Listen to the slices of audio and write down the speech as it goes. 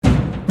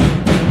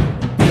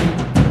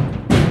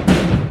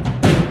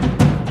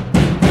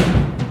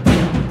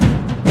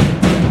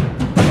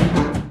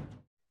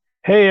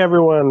Hey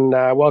everyone,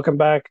 welcome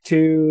back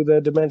to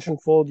the Dimension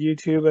Fold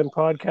YouTube and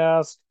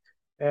podcast.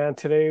 And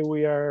today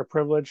we are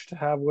privileged to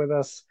have with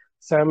us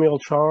Samuel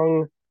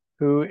Chong,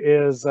 who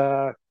is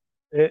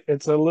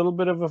it's a little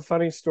bit of a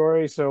funny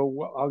story,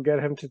 so I'll get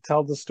him to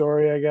tell the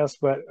story, I guess.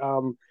 But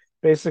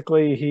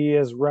basically, he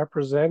is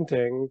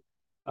representing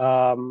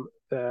um,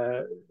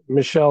 uh,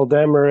 Michel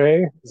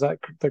Desmarais. Is that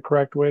the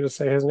correct way to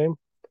say his name?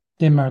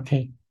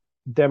 Demarcate.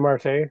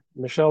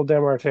 Michel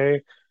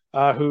Desmartais,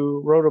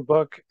 who wrote a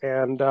book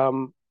and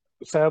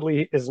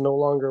sadly is no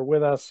longer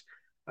with us,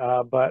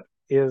 but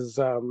is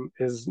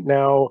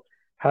now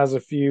has a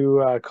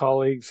few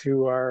colleagues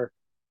who are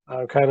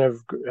kind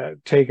of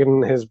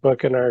taken his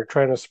book and are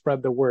trying to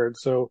spread the word.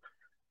 So,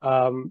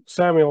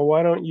 Samuel,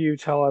 why don't you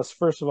tell us,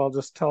 first of all,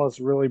 just tell us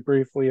really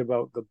briefly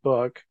about the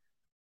book,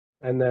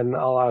 and then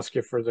I'll ask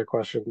you further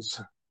questions.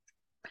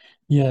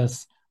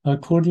 Yes,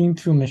 according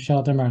to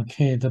Michel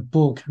Demarcate, the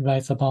book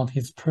writes about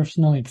his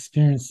personal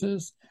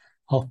experiences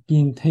of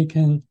being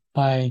taken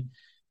by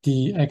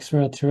the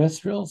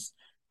extraterrestrials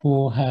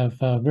who have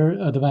a very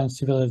advanced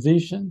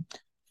civilization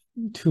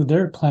to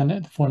their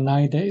planet for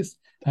 9 days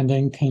and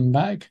then came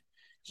back.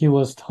 He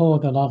was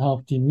told a lot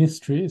of the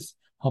mysteries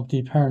of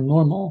the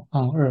paranormal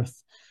on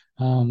Earth,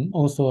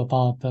 also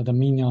about the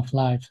meaning of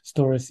life,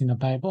 stories in the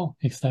Bible,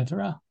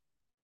 etc.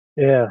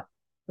 Yeah.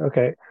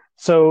 Okay.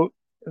 So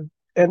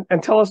and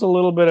tell us a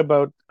little bit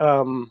about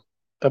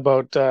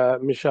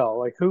Michel.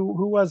 Like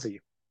who was he?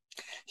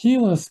 He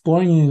was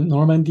born in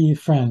Normandy,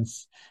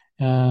 France,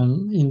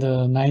 in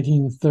the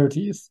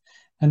 1930s,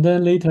 and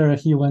then later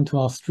he went to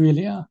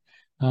Australia.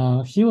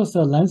 He was a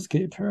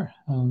landscaper.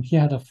 He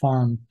had a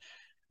farm.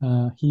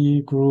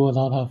 He grew a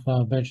lot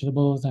of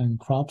vegetables and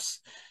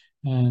crops,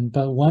 and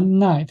but one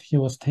night he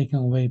was taken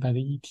away by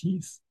the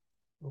ETs.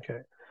 Okay.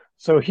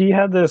 So he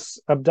had this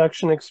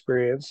abduction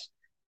experience,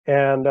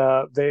 and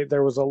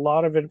there was a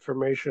lot of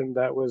information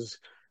that was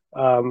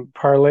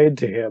parlayed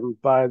to him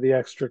by the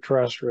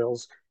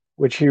extraterrestrials,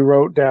 which he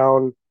wrote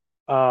down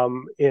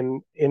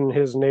in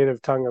his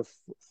native tongue of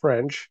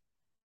French,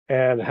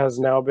 and has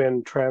now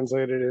been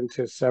translated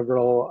into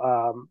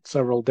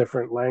several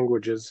different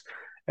languages.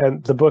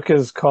 And the book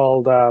is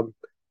called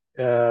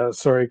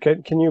sorry,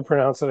 can you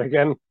pronounce it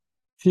again?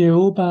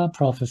 Thiaoouba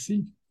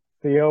prophecy.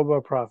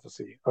 Thiaoouba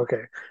Prophecy.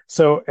 Okay.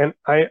 So, and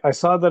I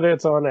saw that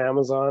it's on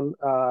Amazon,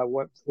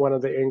 what one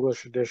of the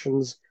English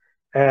editions,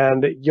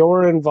 and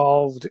your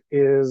involvement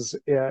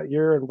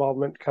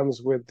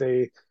comes with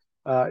the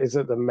is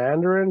it the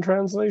Mandarin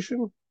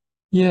translation?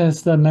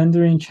 Yes, the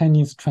Mandarin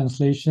Chinese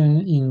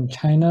translation in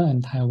China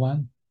and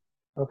Taiwan.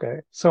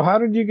 Okay. So how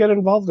did you get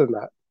involved in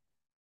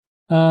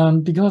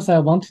that? Because I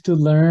wanted to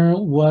learn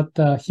what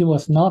he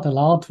was not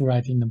allowed to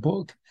write in the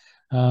book.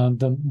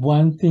 The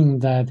one thing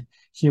that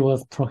he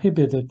was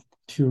prohibited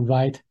to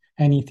write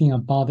anything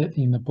about it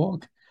in the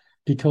book,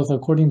 because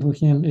according to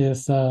him,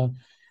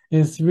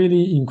 is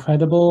really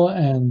incredible,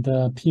 and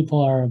people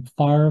are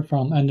far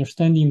from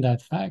understanding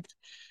that fact.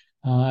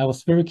 I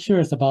was very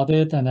curious about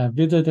it, and I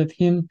visited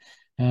him,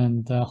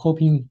 and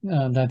hoping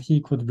that he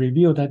could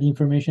reveal that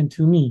information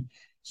to me.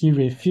 He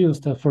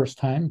refused the first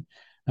time,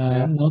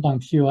 Yeah. not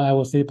until I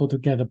was able to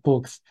get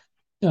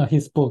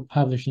his book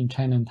published in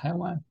China and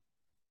Taiwan.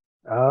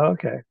 Oh,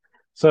 okay.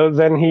 So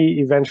then he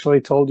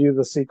eventually told you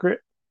the secret?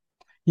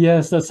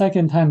 Yes, the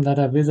second time that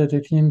I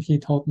visited him, he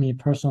told me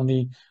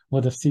personally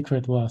what the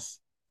secret was.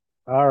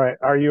 All right.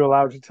 Are you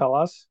allowed to tell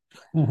us?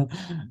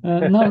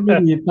 Not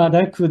really, but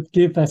I could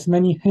give as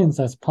many hints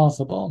as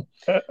possible.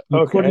 Okay.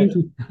 According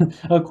to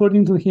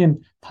according to him,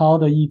 Tao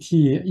the ET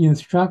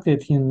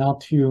instructed him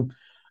not to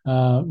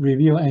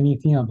reveal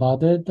anything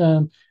about it,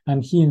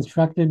 and he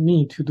instructed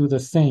me to do the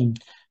same.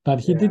 But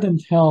he Yeah.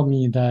 didn't tell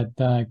me that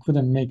I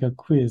couldn't make a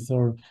quiz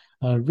or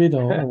a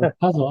riddle or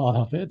puzzle out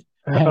of it.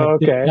 I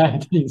did Okay.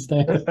 that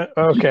instead.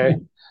 Okay.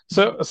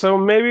 So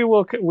maybe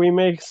we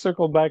may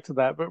circle back to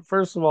that. But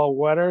first of all,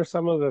 what are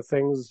some of the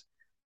things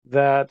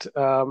that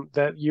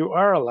you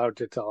are allowed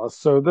to tell us?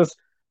 So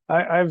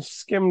I've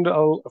skimmed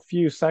a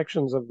few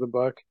sections of the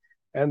book,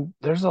 and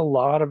there's a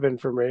lot of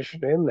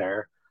information in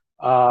there.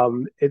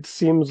 It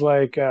seems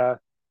like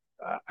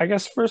I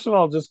guess first of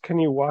all, just can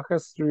you walk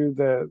us through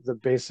the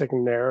basic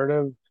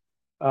narrative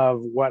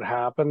of what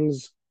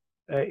happens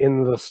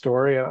in the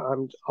story?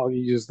 I'll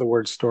use the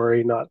word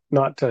story,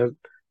 not to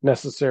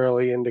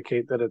necessarily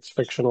indicate that it's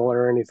fictional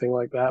or anything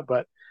like that,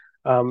 but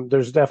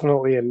there's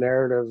definitely a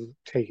narrative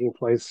taking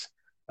place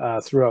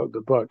throughout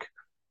the book.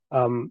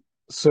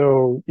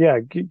 So yeah,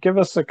 give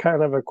us a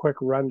kind of a quick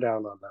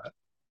rundown on that.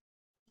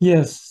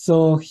 Yes,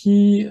 so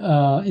he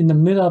in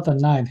the middle of the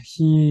night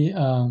he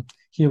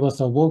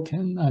was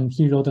awoken and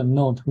he wrote a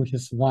note to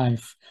his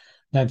wife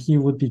that he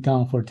would be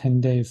gone for 10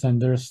 days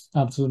and there's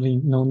absolutely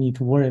no need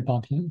to worry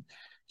about him.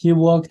 He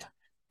walked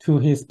to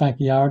his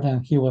backyard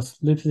and he was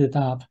lifted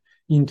up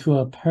into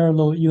a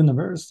parallel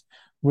universe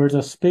where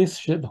the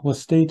spaceship was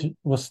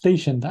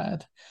stationed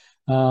at.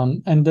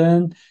 And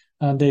then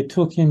they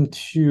took him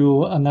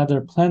to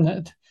another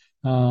planet,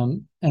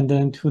 and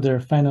then to their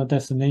final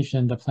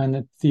destination, the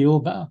planet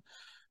Thiaoouba.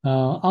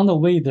 On the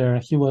way there,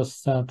 he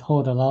was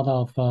told a lot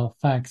of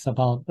facts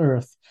about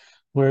Earth,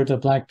 where the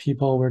black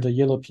people, where the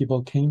yellow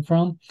people came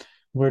from,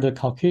 where the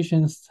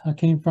Caucasians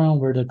came from,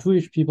 where the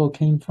Jewish people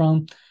came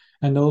from,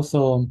 and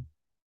also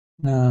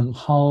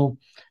how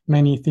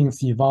many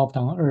things evolved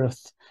on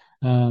Earth,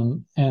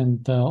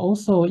 and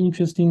also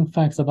interesting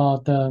facts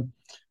about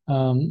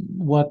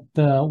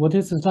what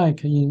is it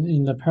like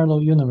in the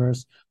parallel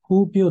universe.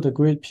 Who built the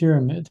Great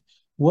Pyramid?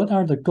 What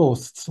are the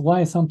ghosts?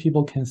 Why some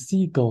people can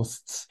see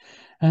ghosts?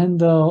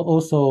 And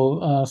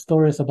also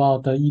stories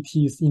about the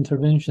ET's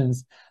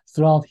interventions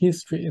throughout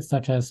history,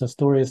 such as the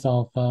stories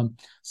of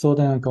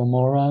Sodom and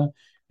Gomorrah,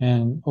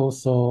 and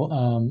also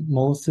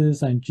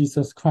Moses and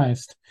Jesus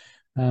Christ,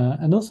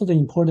 and also the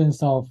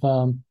importance of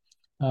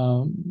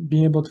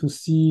being able to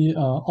see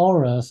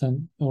auras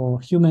and or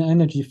human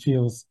energy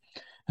fields,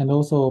 and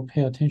also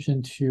pay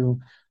attention to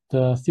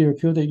the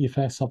therapeutic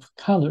effects of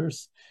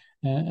colors,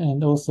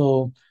 and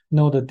also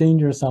know the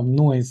dangers of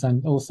noise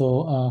and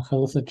also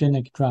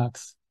hallucinogenic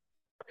drugs.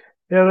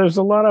 Yeah, there's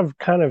a lot of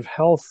kind of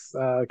health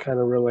kind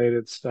of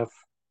related stuff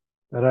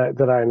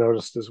that I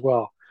noticed as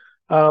well.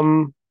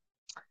 Um,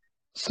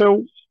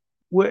 so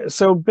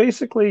so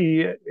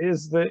basically,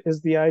 is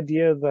the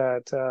idea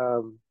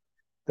that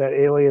that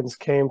aliens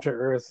came to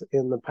Earth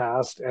in the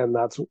past, and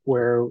that's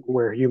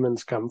where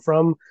humans come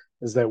from,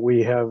 is that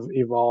we have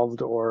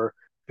evolved or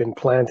been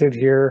planted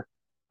here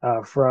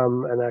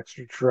from an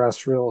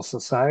extraterrestrial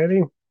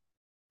society?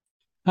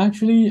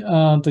 Actually,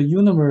 the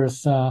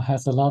universe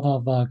has a lot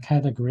of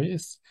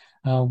categories.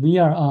 We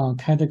are on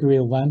category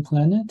one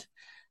planet,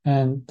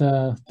 and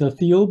the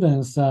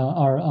Thiaoubans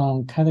are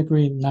on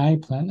category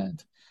nine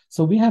planet.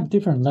 So we have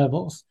different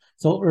levels.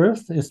 So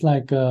Earth is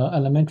like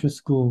elementary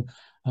school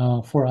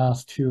for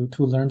us to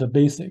learn the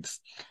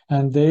basics,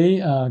 and they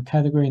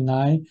category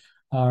nine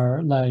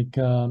are like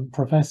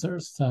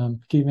professors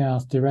giving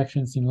us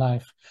directions in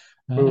life,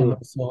 and Hmm.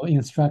 also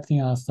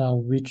instructing us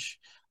which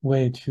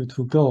way to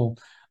go.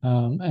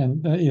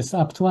 And it's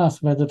up to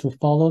us whether to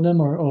follow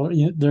them or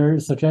their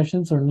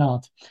suggestions or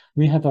not.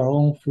 We have our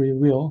own free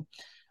will.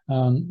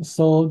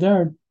 So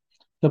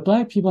the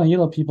black people and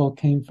yellow people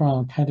came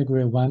from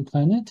category one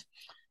planet,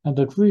 and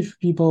the Jewish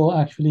people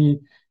actually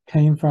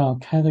came from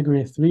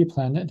category three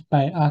planet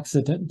by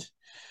accident.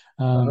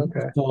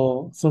 Okay.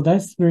 So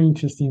that's very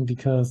interesting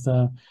because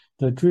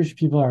the Jewish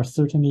people are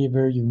certainly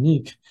very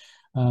unique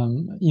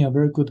in a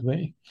very good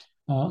way.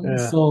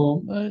 Yeah.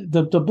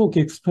 The book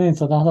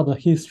explains a lot of the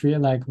history,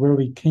 like where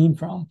we came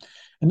from,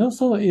 and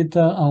also it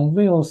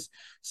unveils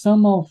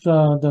some of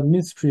the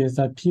mysteries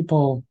that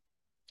people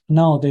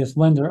nowadays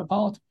wonder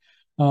about.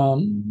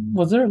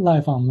 Was there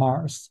life on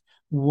Mars?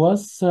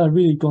 What's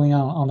really going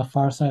on the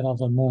far side of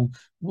the moon?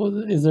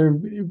 Is there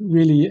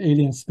really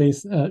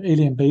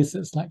alien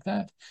bases like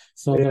that?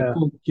 So the Yeah.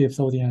 book gives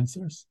all the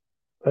answers.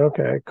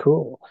 Okay,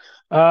 cool.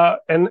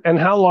 And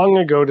how long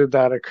ago did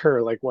that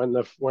occur? Like when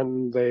the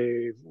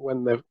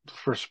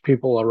first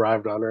people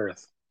arrived on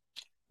Earth?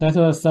 That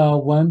was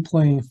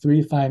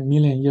 1.35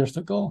 million years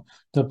ago.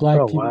 The black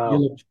Oh people, wow.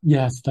 yellow,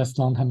 yes, that's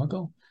a long time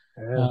ago.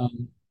 Yeah.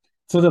 Um,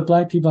 so the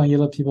black people and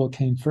yellow people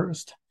came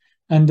first,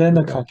 and then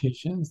the Okay.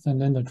 Caucasians,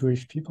 and then the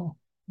Jewish people.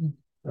 Mm.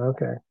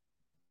 Okay.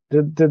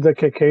 Did the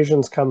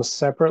Caucasians come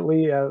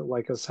separately,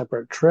 like a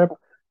separate trip,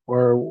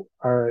 or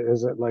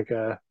is it like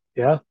a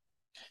yeah?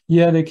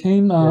 Yeah, they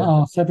came Yeah.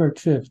 on separate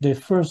trips. They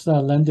first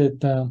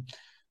landed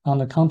on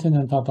the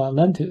continent of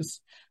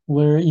Atlantis,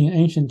 where in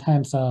ancient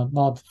times,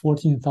 about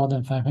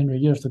 14,500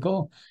 years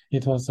ago,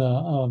 it was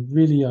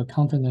really a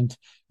continent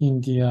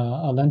in the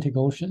Atlantic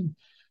Ocean.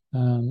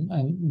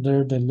 And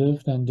there they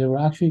lived, and they were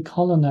actually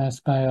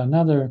colonized by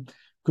another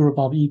group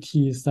of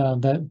ETs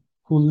that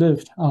who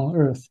lived on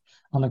Earth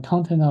on the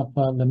continent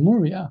of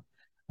Lemuria.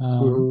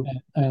 Hmm.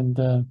 And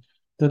the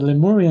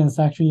Lemurians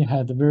actually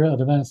had very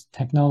advanced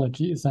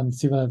technologies and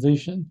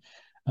civilization.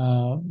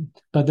 Uh,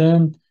 but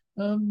then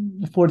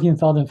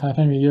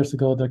 14,500 years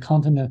ago, the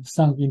continent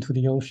sunk into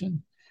the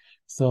ocean.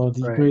 So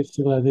the Right. great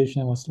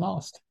civilization was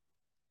lost.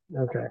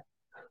 Okay.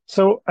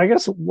 So I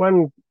guess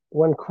one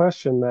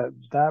question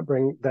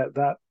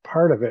that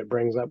part of it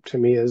brings up to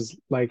me is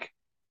like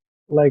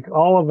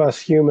all of us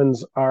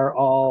humans are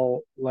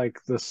all like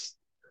this.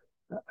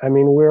 I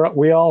mean,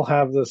 we all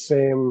have the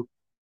same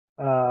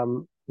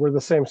we're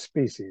the same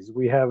species.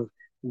 We have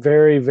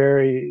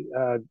very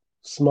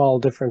small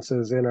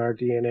differences in our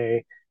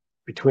DNA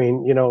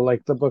between,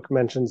 like the book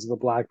mentions the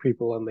black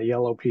people and the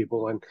yellow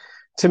people. And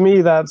to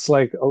me, that's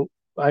like,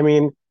 I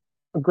mean,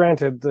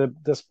 granted,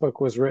 this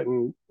book was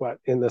written, what,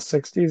 in the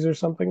 60s or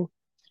something,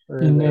 or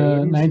in In the the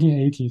 80s,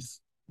 1980s.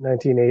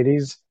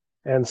 1980s.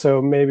 And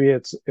so maybe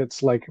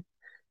it's like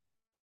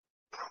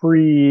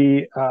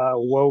pre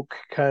woke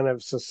kind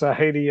of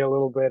society a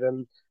little bit.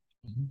 And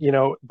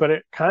but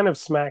it kind of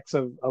smacks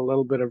of a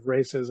little bit of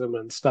racism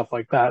and stuff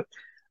like that,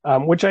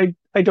 which I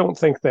don't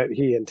think that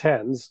he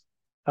intends.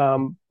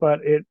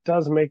 But it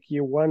does make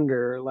you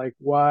wonder, like,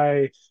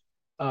 why,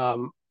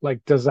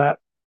 like, does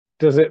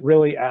it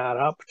really add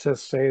up to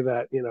say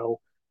that,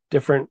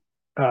 different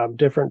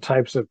different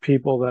types of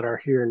people that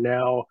are here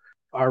now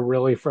are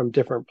really from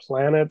different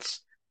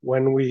planets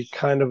when we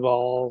kind of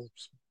all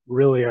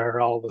really are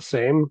all the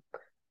same.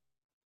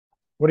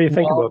 What do you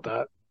think Well, about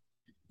that?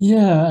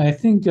 yeah, I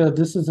think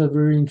this is a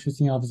very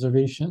interesting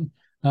observation.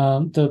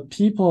 The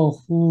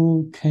people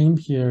who came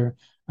here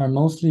are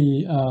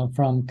mostly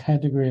from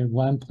Category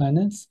 1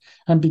 planets,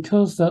 and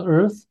because the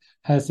Earth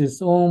has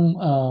its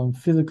own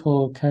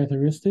physical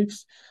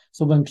characteristics,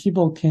 so when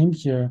people came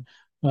here,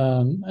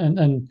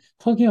 and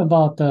talking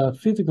about the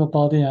physical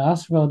body and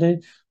astral body,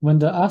 when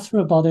the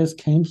astral bodies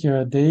came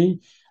here, they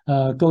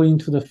go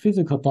into the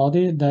physical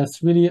body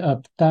that's really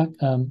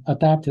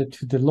adapted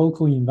to the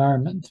local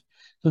environment.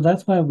 So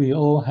that's why we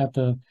all have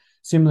the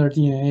similar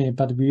DNA,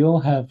 but we all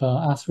have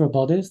astral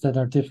bodies that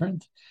are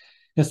different.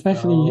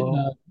 Especially,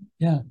 Oh,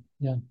 yeah,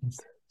 yeah, yes.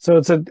 so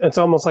it's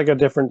almost like a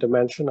different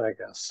dimension, I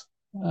guess.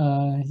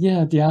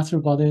 Yeah, the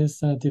astral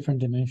bodies,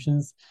 different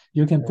dimensions.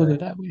 You can put Yeah, it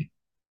that way.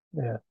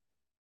 yeah.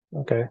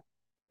 Okay.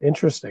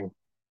 Interesting.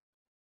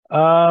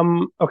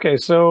 Okay,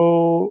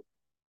 so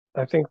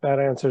I think that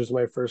answers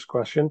my first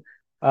question.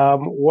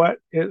 What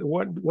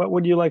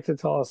would you like to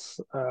tell us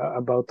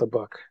about the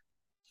book?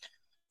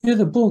 Yeah,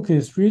 the book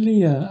is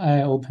really an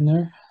eye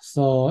opener.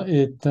 So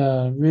it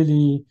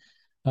really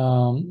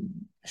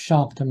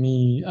shocked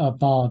me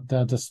about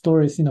the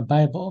stories in the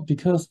Bible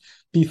because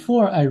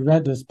before I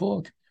read this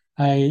book,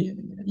 I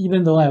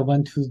even though I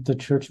went to the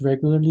church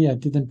regularly, I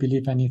didn't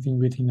believe anything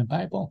written in the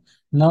Bible,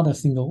 not a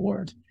single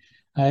word.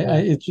 Yeah.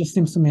 It just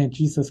seems to me that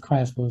Jesus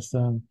Christ was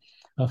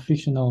a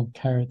fictional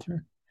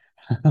character.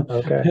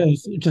 Okay.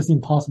 It's just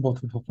impossible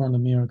to perform the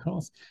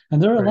miracles.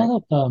 And there are a Right.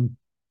 lot of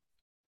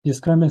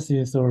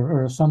discrepancies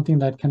or something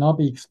that cannot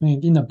be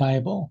explained in the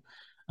Bible,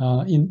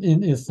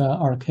 in its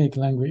archaic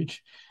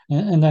language.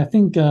 And I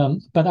think,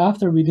 but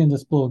after reading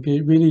this book,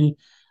 it really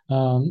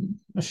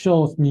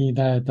shows me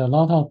that a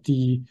lot of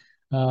the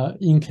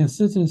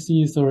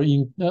inconsistencies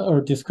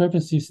or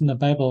discrepancies in the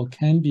Bible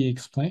can be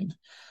explained.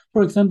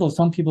 For example,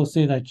 some people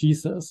say that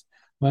Jesus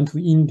went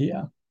to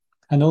India,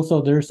 and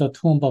also there's a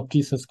tomb of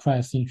Jesus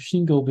Christ in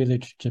Shingo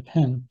Village,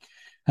 Japan.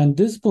 And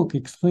this book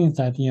explains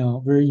that in a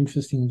very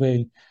interesting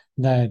way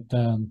that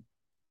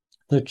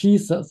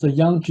the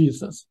young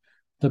Jesus,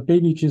 the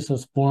baby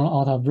Jesus born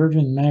out of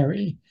Virgin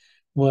Mary,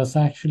 was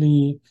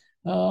actually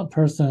a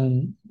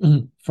person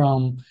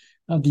from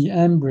the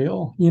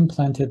embryo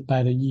implanted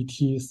by the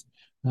ETs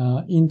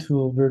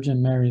into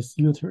Virgin Mary's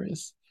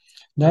uterus.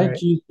 That Right.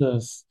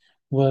 Jesus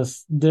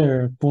was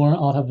there, born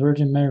out of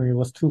Virgin Mary,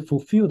 was to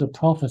fulfill the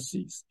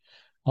prophecies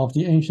of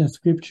the ancient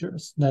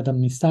scriptures that the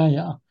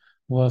Messiah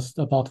was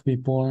going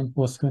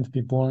to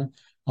be born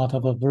out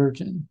of a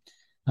virgin.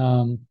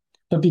 Um,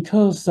 but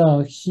because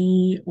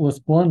he was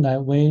born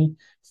that way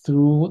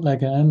through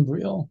like an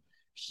embryo,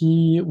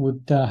 he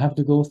would have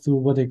to go through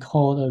what they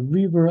call a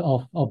river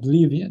of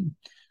oblivion,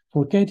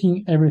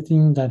 forgetting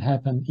everything that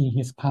happened in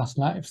his past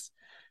lives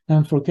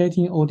and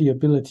forgetting all the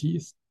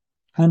abilities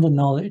and the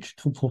knowledge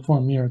to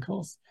perform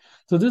miracles.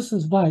 So this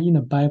is why in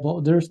the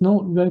Bible there's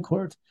no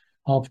record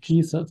of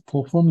Jesus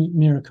performing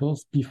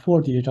miracles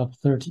before the age of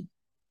 30.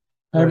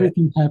 Right.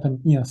 Everything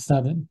happened in a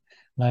sudden,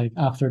 like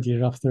after the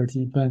age of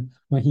 30,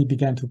 when he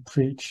began to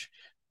preach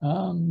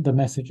the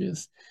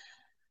messages.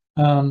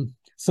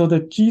 So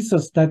the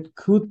Jesus that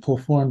could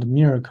perform the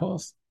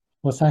miracles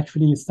was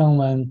actually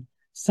someone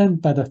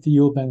sent by the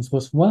Theobans,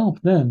 was one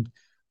of them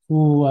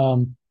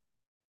who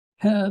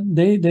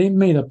they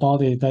made a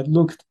body that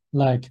looked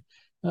like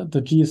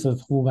the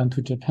Jesus who went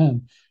to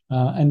Japan,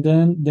 and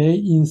then they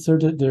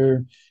inserted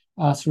their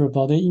astral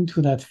body into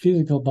that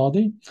physical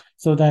body,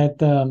 so that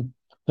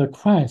the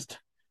Christ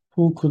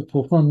who could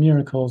perform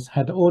miracles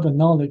had all the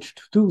knowledge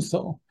to do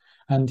so,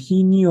 and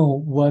he knew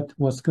what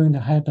was going to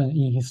happen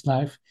in his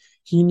life.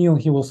 He knew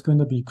he was going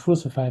to be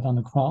crucified on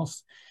the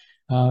cross.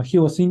 He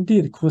was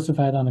indeed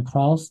crucified on the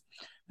cross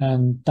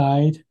and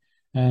died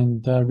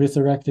and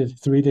resurrected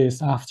 3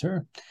 days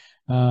after.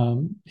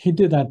 He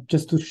did that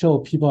just to show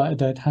people at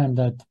that time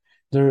that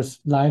there's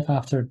life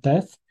after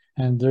death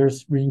and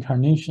there's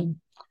reincarnation.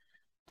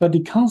 But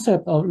the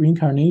concept of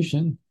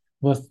reincarnation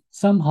was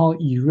somehow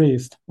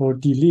erased or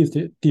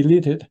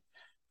deleted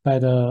by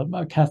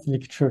the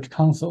Catholic Church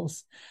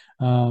councils.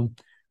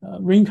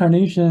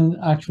 Reincarnation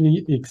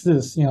actually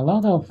exists in a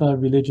lot of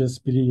religious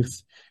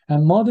beliefs,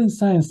 and modern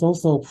science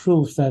also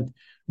proves that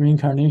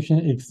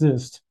reincarnation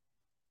exists,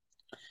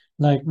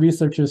 like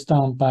researchers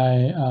done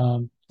by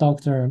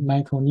Dr.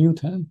 Michael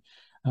Newton,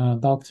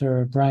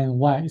 Dr. Brian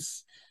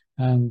Weiss,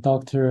 and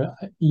Dr.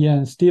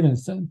 Ian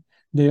Stevenson.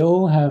 They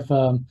all have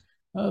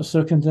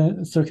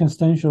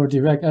circumstantial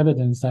direct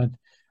evidence that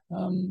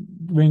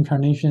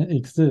reincarnation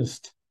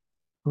exists.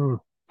 Hmm.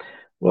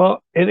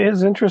 Well, it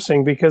is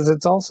interesting because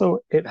it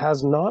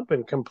has not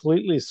been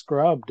completely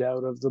scrubbed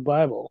out of the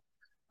Bible,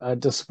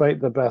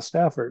 despite the best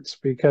efforts.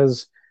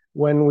 Because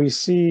when we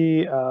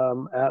see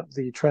at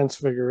the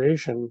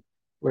Transfiguration,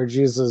 where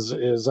Jesus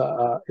is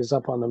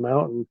up on the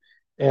mountain,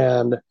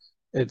 and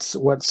it's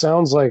what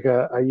sounds like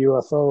a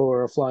UFO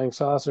or a flying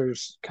saucer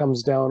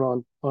comes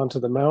down onto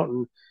the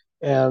mountain,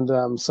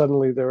 and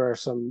suddenly there are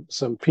some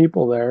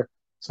people there,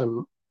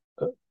 some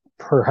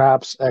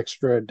perhaps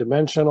extra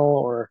dimensional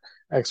or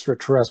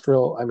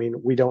extraterrestrial. I mean,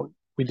 we don't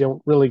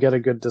really get a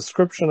good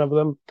description of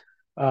them,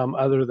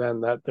 other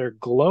than that they're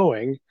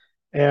glowing.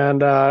 And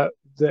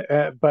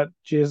but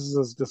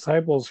Jesus'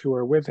 disciples who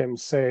are with him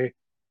say,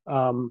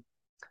 um,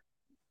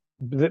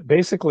 that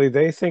basically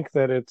they think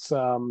that it's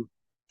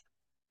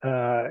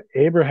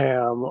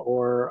Abraham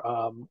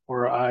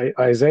or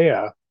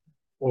Isaiah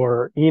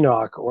or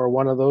Enoch or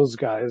one of those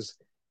guys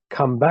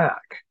come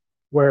back,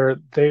 where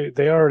they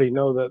already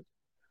know that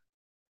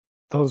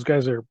those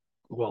guys are,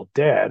 well,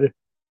 dead,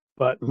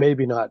 but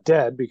maybe not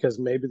dead because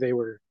maybe they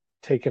were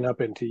taken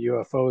up into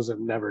UFOs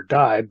and never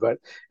died. But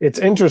it's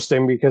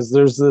interesting because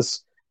there's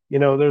this,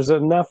 there's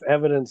enough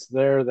evidence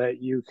there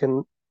that you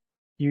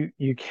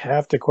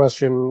have to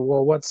question,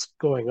 well, what's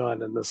going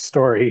on in this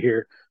story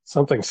here?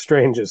 Something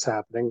strange is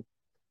happening.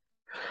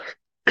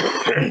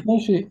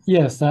 Especially,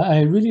 yes,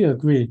 I really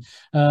agree.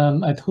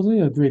 I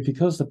totally agree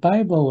because the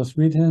Bible was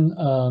written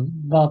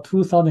about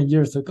 2,000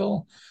 years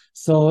ago.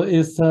 So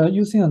it's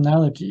using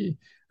analogy.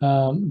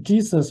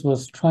 Jesus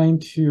was trying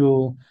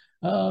to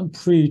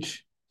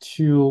preach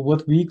to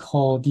what we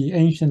call the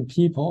ancient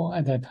people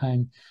at that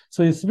time.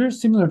 So it's very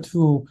similar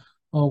to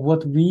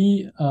what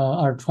we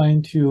are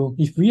trying to,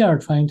 if we are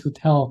trying to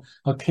tell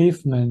a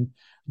caveman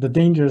the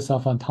dangers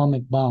of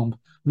atomic bomb,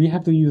 we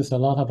have to use a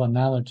lot of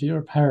analogy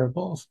or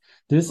parables.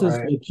 This is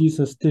Right. what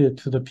Jesus did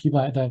to the people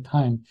at that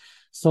time.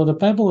 So the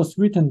Bible was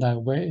written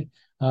that way,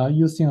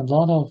 using a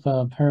lot of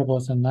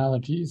parables,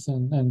 analogies,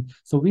 and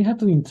so we have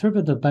to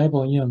interpret the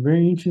Bible in a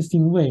very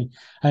interesting way.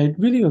 I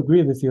really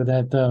agree with you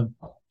that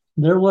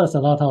there was a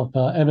lot of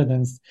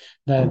evidence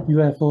that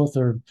UFOs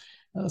or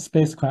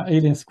spacecraft,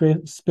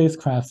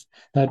 spacecrafts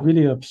that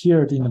really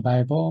appeared in the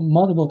Bible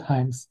multiple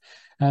times.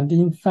 And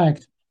in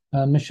fact,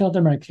 Michel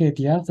Desmarquet,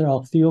 the author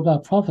of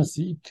Thiaoouba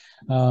prophecy,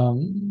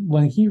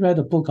 when he read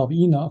the book of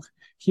Enoch,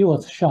 he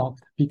was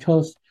shocked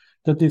because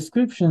the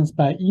descriptions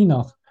by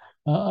Enoch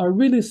are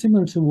really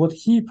similar to what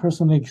he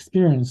personally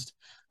experienced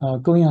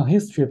going on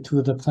his trip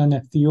to the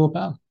planet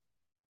Thiaoouba.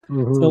 So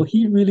Mm-hmm.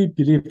 he really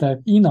believed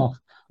that Enoch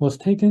was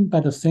taken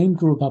by the same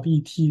group of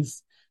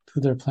ETs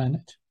to their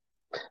planet.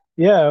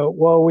 Yeah,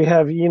 well, we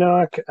have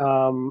Enoch,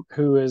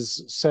 who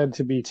is said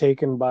to be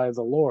taken by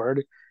the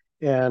Lord,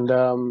 and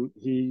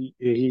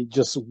he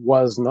just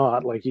was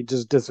not, like he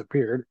just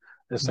disappeared,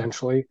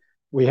 essentially.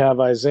 We have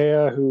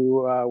Isaiah,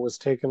 who was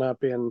taken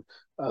up in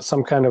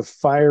some kind of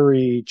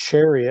fiery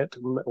chariot,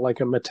 like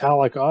a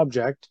metallic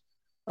object,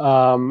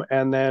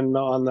 and then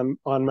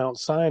on Mount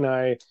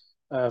Sinai,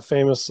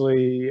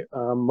 famously,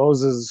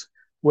 Moses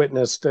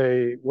witnessed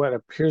a what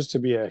appears to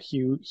be a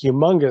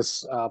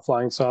humongous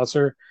flying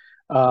saucer,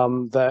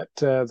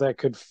 that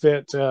could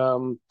fit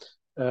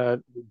uh,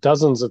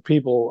 dozens of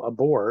people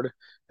aboard.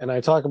 And I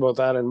talk about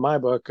that in my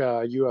book,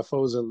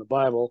 UFOs in the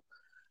Bible.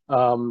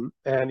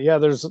 And yeah,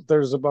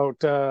 there's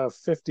about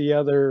 50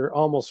 other,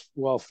 almost,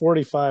 well,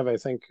 45, I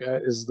think,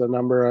 is the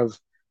number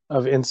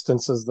of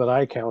instances that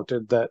I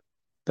counted that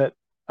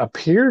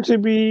appear to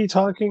be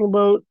talking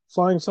about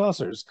flying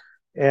saucers.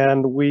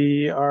 And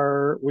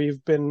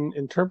we've been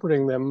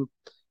interpreting them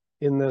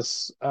in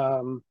this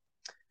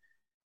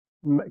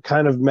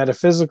kind of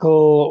metaphysical,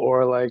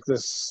 or like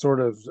this sort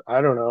of,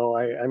 I don't know,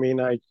 I mean,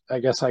 I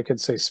guess I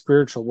could say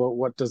spiritual, but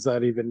what does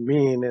that even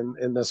mean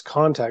in this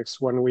context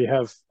when we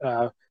have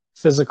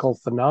physical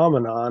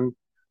phenomenon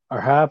are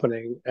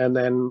happening? And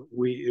then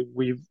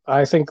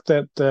I think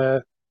that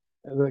the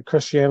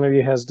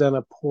Christianity has done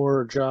a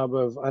poor job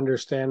of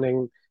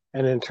understanding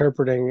and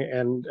interpreting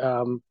and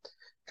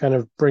kind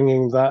of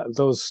bringing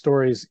those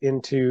stories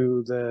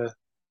into the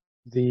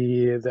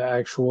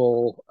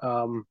actual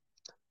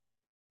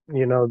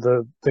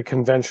the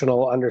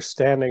conventional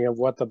understanding of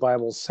what the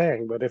Bible's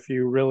saying. But if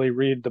you really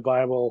read the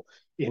Bible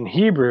in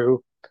Hebrew,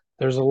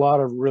 there's a lot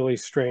of really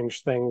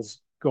strange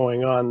things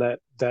going on that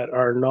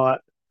are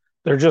not,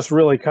 they're just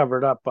really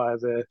covered up by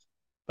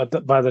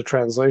the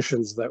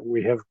translations that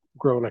we have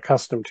grown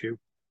accustomed to.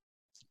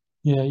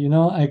 Yeah,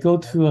 I go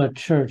to a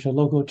church, a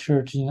local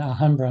church in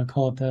Alhambra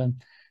called the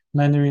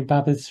Mandarin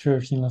Baptist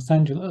Church in Los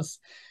Angeles.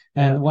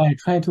 Yeah. And when I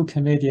try to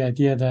convey the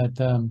idea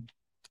that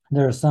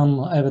there's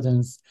some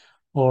evidence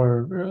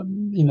or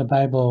in the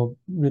Bible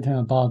written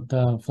about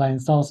the flying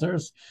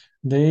saucers,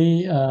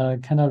 they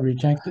kind of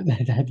rejected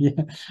that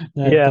idea.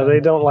 That Yeah,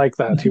 they don't like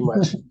that too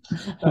much.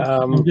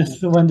 I'm Um, just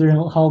wondering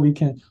what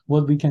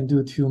we can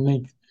do to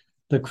make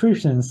the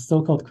Christians,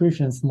 so-called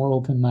Christians, more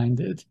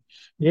open-minded.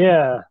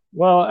 Yeah,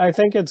 well, I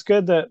think it's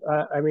good that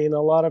I mean,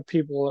 a lot of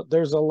people.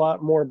 There's a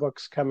lot more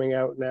books coming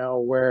out now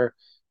where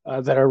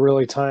that are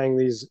really tying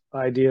these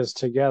ideas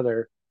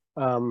together.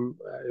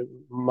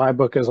 My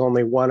book is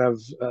only one of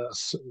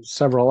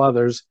several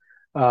others.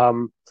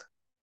 Um,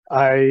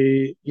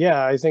 I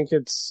think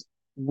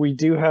we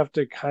do have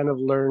to kind of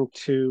learn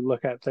to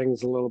look at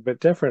things a little bit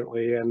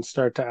differently and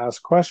start to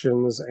ask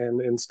questions,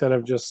 and instead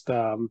of just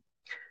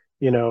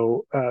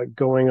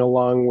going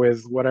along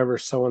with whatever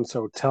so and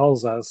so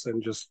tells us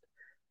and just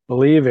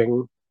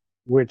believing,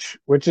 which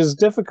is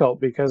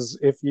difficult because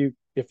if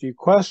you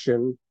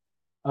question,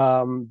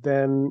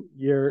 then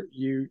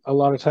you a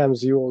lot of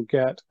times you will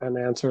get an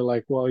answer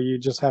like, well, you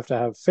just have to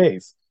have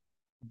faith.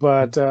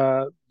 But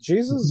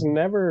Jesus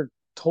never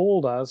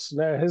told us.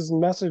 His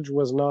message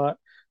was not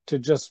to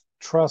just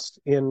trust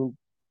in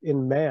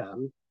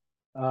man.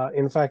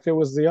 In fact, it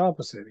was the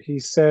opposite. He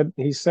said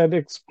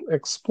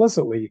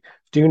explicitly,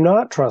 "Do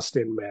not trust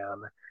in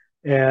man."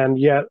 And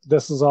yet,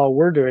 this is all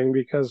we're doing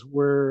because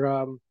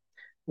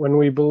when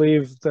we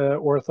believe the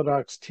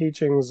Orthodox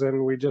teachings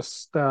and we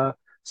just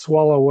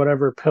swallow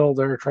whatever pill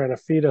they're trying to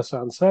feed us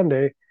on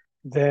Sunday,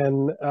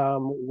 then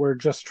we're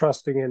just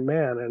trusting in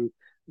man. And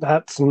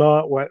that's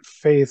not what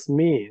faith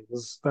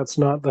means. That's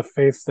not the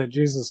faith that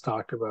Jesus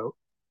talked about.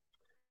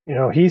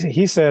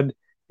 He said,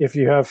 if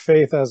you have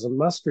faith as a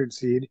mustard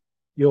seed,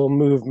 you'll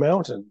move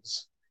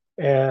mountains.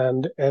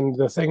 And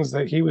the things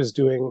that he was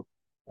doing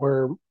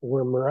were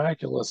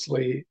miraculous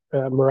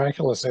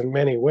in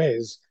many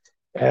ways.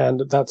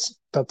 And that's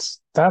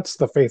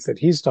the faith that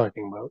he's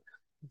talking about,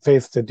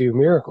 faith to do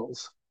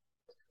miracles.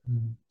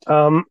 Mm.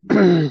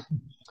 Um,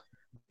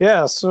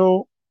 yeah,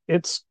 so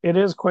it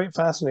is quite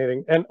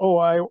fascinating. And oh,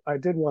 I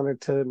did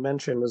wanted to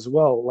mention as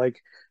well, like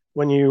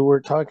when you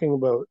were talking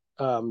about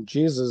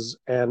Jesus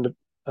and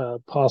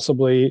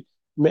possibly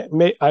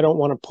I don't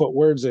want to put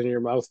words in your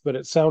mouth, but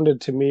it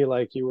sounded to me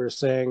like you were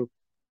saying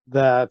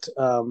that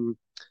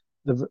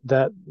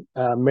that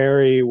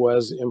Mary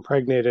was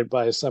impregnated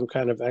by some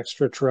kind of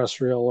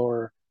extraterrestrial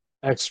or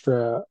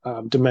extra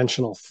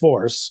dimensional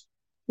force,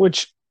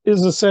 which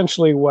is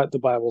essentially what the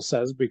Bible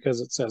says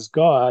because it says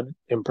God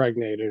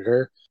impregnated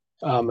her,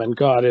 and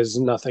God is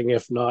nothing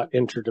if not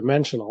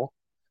interdimensional.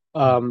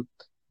 Um,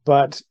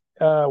 but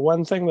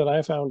one thing that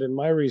I found in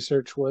my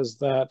research was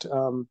that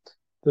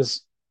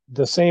this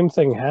the same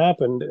thing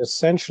happened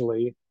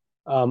essentially.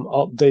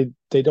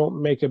 They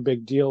don't make a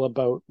big deal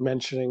about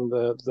mentioning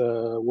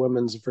the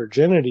woman's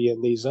virginity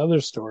in these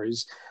other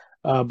stories,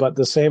 but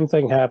the same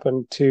thing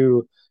happened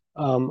to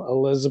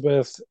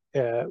Elizabeth,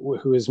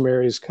 who is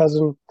Mary's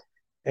cousin,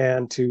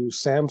 and to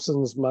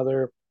Samson's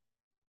mother,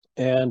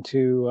 and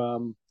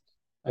to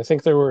I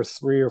think there were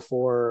three or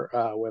four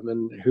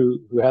women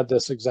who had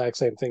this exact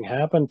same thing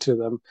happen to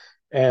them,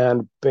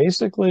 and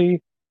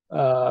basically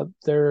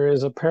there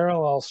is a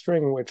parallel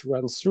string which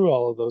runs through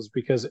all of those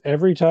because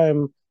every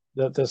time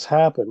that this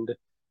happened,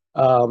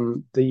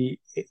 the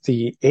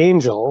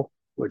angel,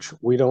 which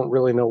we don't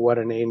really know what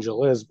an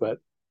angel is, but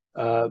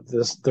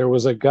this there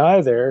was a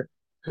guy there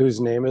whose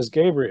name is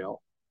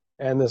Gabriel,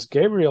 and this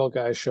Gabriel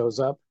guy shows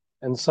up,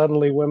 and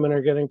suddenly women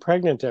are getting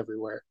pregnant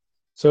everywhere.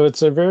 So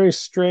it's a very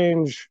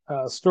strange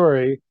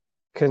story,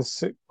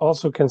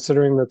 also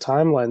considering the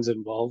timelines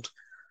involved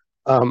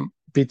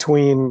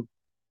between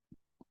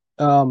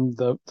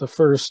the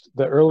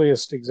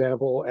earliest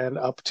example and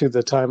up to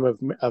the time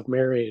of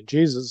Mary and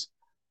Jesus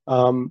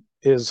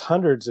is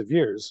hundreds of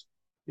years,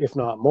 if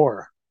not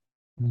more.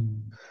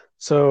 Mm.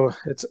 So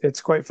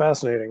it's quite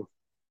fascinating.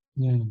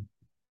 Yeah.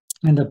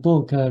 And the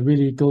book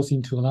really goes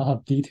into a lot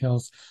of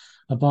details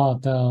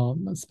about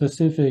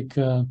specific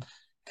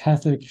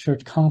Catholic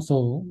Church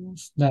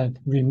councils that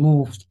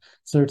removed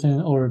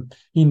certain or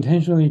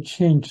intentionally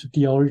changed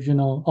the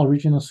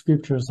original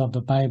scriptures of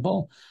the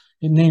Bible.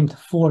 It named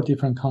four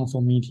different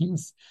council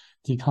meetings.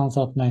 The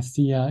Council of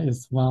Nicaea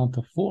is one of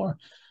the four.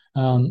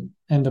 And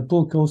the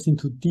book goes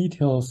into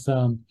details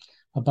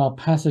about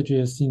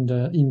passages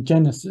in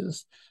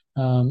Genesis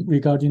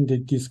regarding the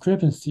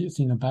discrepancies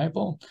in the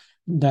Bible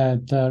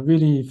that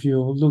really, if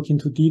you look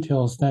into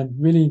details, that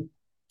really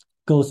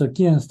goes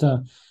against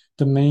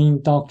the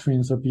main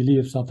doctrines or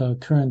beliefs of the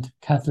current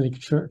Catholic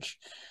Church.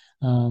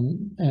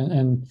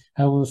 And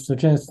I will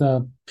suggest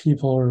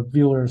people or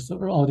viewers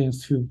or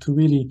audience to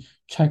really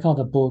check out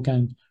the book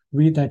and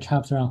read that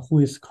chapter on who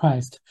is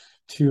Christ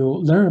to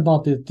learn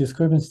about the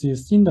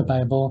discrepancies in the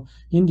Bible,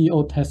 in the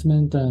Old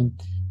Testament,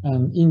 and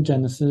in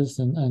Genesis,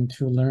 and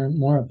to learn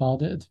more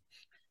about it.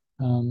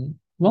 One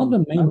of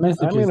the main I'm going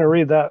messages, to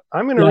read that.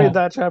 I'm going to yeah, read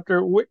that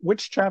chapter.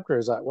 Which chapter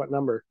is that? What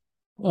number?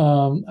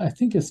 I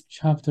think it's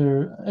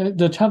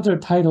the chapter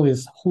title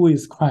is Who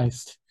is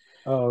Christ?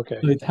 Oh, okay.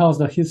 So it tells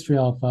the history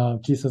of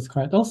Jesus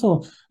Christ.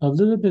 Also, a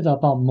little bit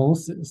about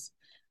Moses,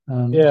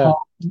 Yeah.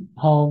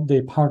 how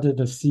they parted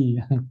the sea.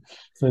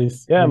 So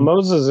it's Yeah, really,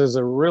 Moses is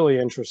a really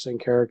interesting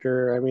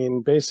character. I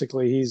mean,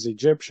 basically he's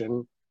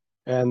Egyptian,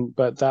 and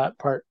but that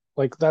part,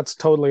 like that's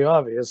totally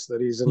obvious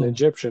that he's an yeah,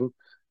 Egyptian.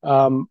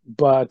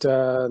 But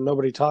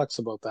nobody talks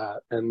about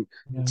that, and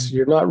yeah,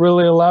 you're not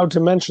really allowed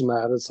to mention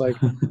that. It's like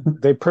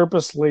they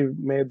purposely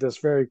made this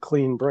very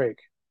clean break.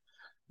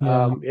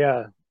 yeah,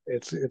 Yeah,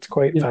 it's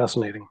quite yeah.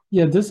 fascinating.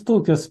 Yeah, this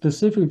book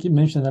specifically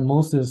mentioned that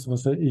Moses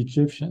was an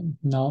Egyptian,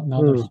 not a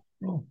Hmm.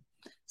 Hebrew.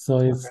 So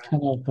it's Okay.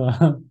 kind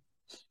of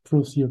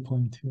proves your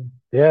point too.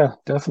 Yeah,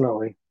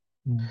 definitely.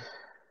 Mm.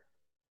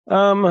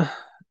 Um,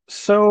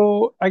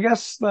 so I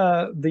guess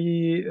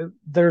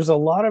there's a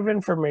lot of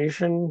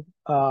information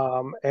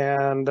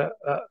and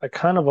a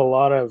kind of a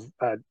lot of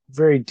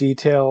very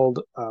detailed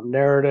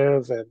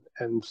narrative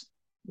and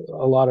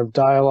a lot of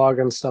dialogue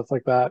and stuff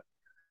like that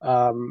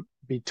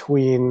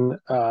between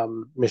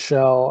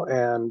Michelle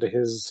and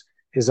his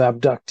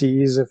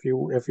abductees, if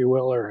you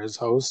will, or his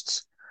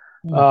hosts.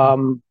 Okay.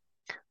 Um,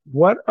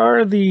 what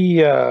are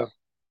the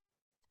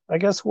I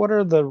guess what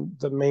are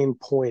the main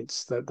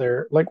points that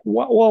they're like?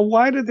 Well,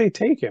 why did they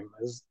take him?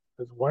 Is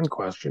one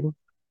question.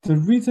 The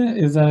reason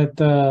is that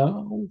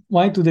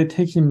why do they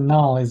take him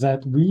now is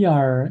that we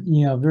are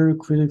in a very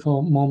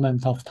critical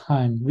moment of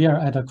time. We are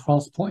at a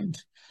cross point,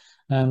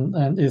 and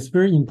it's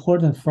very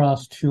important for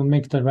us to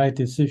make the right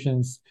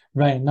decisions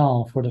right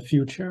now for the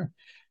future,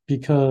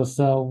 because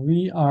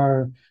we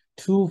are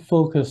too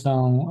focused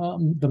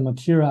on the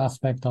material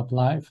aspect of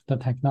life, the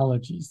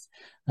technologies,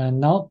 and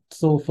not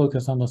so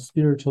focused on the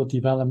spiritual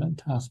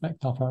development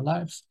aspect of our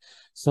lives.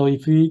 So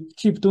if we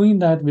keep doing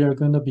that, we are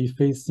going to be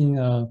facing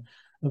a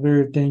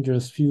very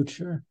dangerous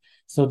future.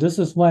 So this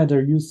is why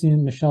they're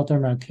using Michel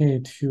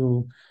Desmarquet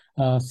to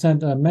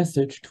send a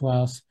message to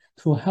us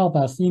to help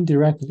us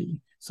indirectly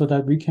so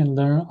that we can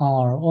learn on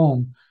our own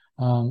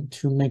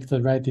to make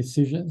the right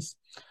decisions.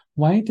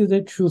 Why did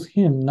they choose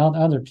him, not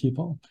other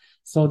people?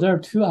 So there are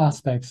two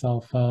aspects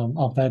of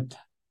that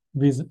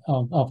reason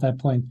of that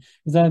point.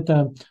 Is that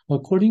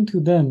according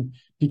to them,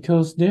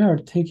 because they are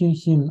taking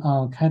him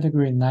on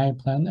Category 9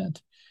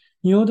 planet,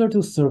 in order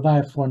to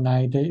survive for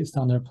 9 days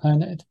on their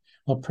planet,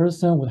 a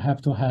person would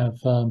have to have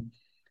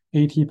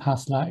 80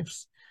 past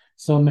lives.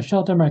 So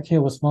Michel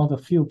Desmarquet was one of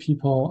the few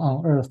people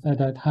on Earth at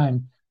that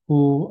time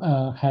who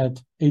had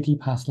 80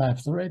 past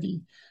lives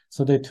already.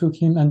 So they took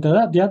him. And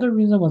the other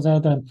reason was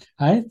that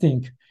I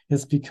think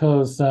is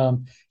because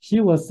he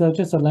was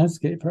just a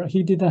landscaper.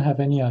 He didn't have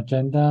any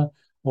agenda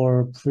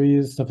or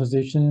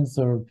presuppositions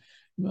or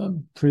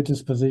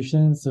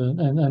predispositions.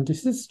 And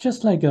this is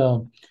just like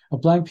a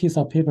blank piece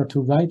of paper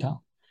to write on.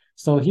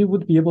 So he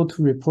would be able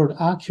to report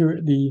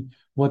accurately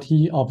what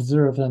he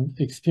observed and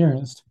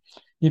experienced.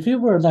 If he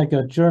were like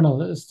a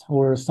journalist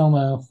or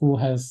someone who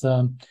has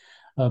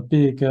a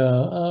big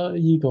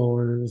ego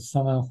or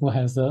someone who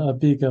has a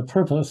big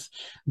purpose,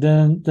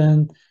 then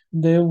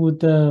they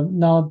would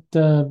not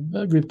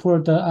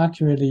report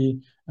accurately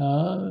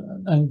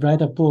and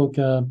write a book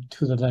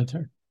to the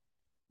letter.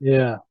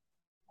 Yeah,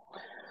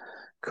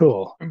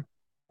 cool.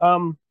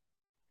 Um,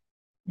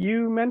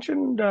 you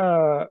mentioned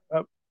a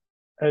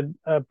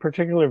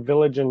particular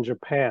village in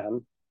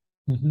Japan.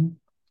 Mhm.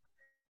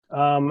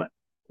 Um,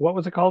 what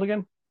was it called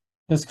again?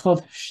 It's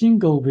called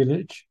Shingo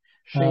Village.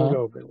 Uh,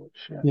 Shingo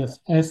Village. Yeah. yes,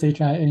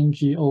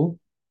 Shingo.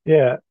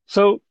 Yeah.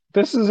 So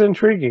this is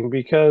intriguing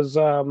because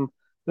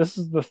this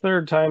is the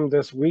third time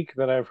this week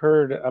that I've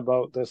heard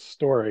about this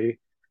story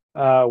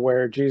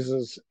where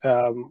Jesus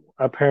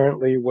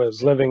apparently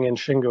was living in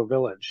Shingo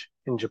Village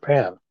in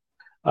Japan.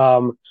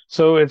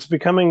 So it's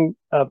becoming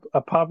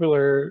a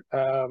popular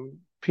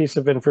piece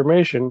of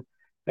information,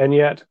 and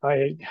yet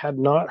I had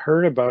not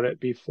heard about it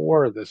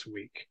before this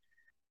week.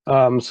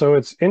 So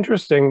it's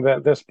interesting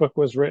that this book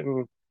was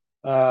written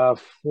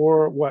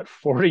for what,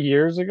 40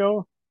 years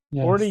ago?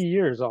 40 Yes,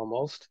 years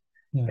almost.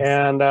 yes.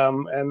 And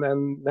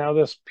then now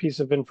this piece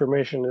of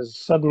information is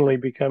suddenly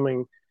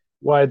becoming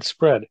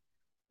widespread.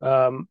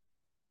 Um,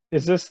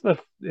 is this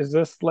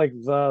like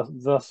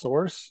the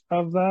source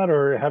of that,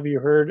 or have you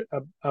heard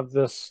of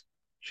this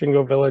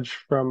Shingo Village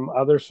from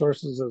other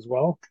sources as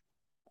well?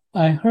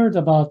 I heard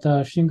about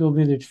Shingo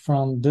Village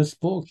from this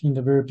book in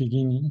the very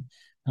beginning.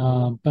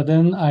 Mhm. But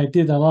then I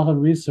did a lot of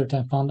research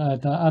and found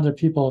that other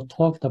people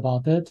talked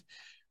about it.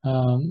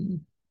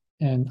 Um,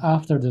 and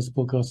after this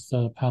book was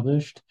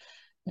published,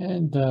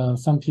 and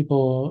some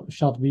people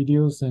shot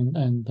videos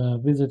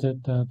and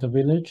visited the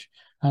village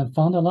and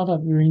found a lot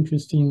of very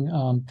interesting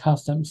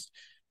customs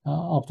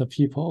of the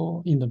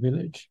people in the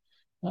village.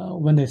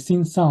 When they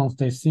sing songs,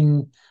 they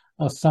sing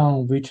a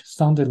song which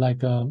sounded like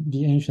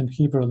the ancient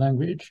Hebrew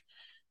language.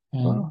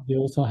 And Oh, they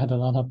also had a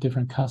lot of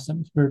different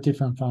customs, very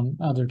different from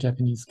other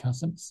Japanese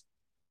customs.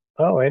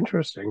 oh,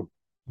 interesting.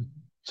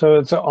 So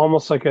it's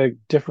almost like a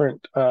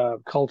different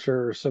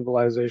culture,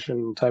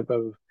 civilization type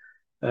of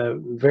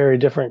very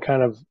different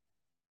kind of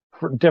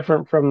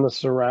different from the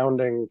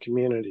surrounding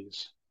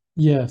communities.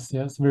 Yes,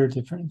 yes, very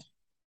different.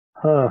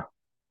 Huh.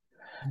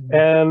 Mm.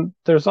 And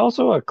there's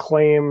also a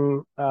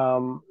claim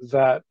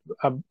that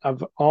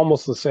of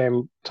almost the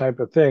same type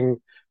of thing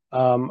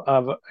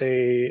of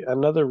a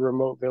another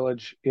remote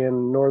village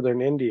in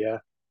northern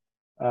India.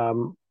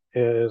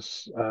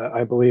 Is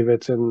I believe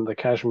it's in the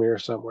Kashmir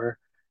somewhere.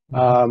 Mhm.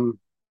 Um,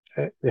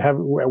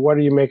 what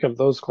do you make of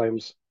those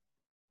claims?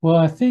 Well,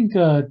 I think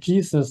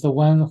Jesus, the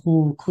one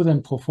who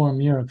couldn't perform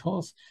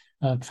miracles,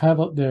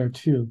 traveled there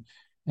too.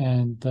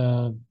 And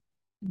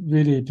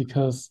really,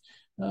 because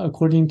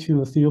according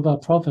to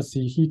Thiaoouba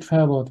prophecy, he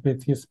traveled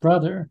with his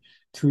brother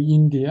to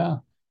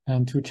India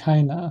and to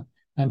China.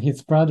 And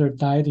his brother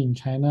died in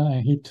China,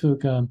 and he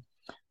took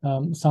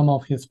some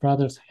of his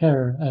brother's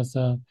hair as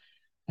a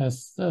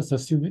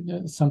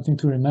something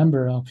to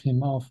remember of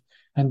him of,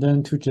 and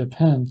then to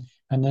Japan.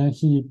 And then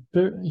he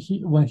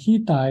when he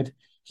died,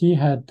 he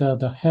had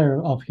the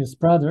hair of his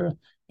brother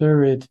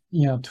buried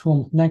in a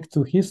tomb next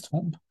to his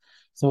tomb.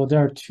 So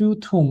there are two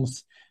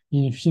tombs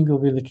in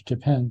Shingo Village,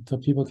 Japan, so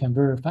people can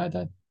verify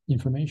that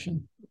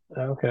information.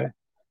 Okay.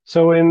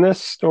 So in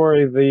this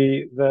story,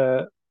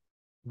 the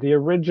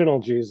original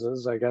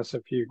Jesus, I guess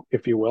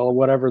if you will,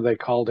 whatever they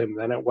called him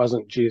then, it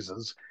wasn't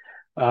Jesus.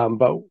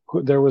 But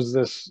there was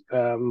this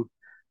Hebrew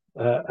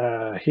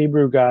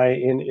guy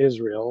in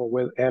Israel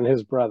with and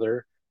his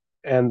brother,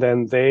 and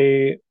then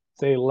they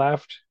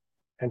left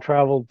and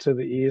traveled to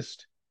the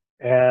east,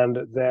 and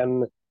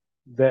then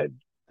that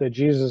the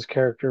Jesus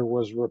character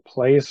was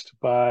replaced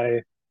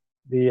by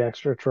the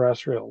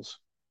extraterrestrials,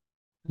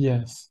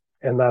 Yes.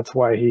 and that's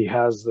why he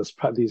has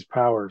these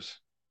powers.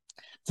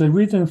 The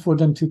reason for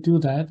them to do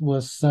that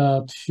was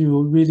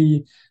to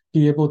really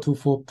be able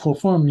to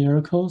perform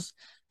miracles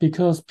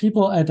because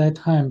people at that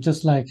time,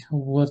 just like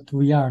what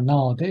we are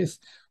nowadays,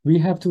 we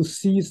have to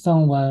see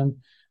someone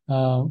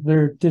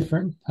very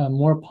different,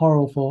 more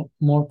powerful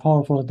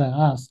than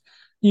us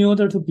in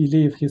order to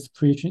believe his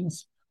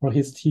preachings or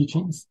his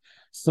teachings.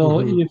 So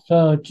Hmm.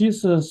 if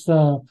Jesus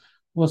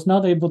was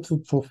not able to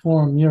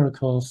perform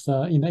miracles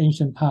in the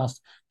ancient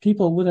past,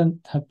 people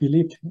wouldn't have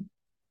believed him.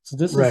 So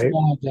this is Right,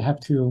 why they have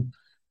to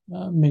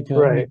make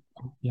right.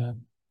 yeah.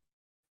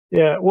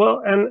 Yeah,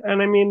 well,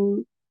 and I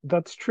mean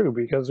that's true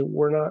because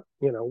we're not,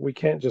 we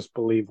can't just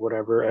believe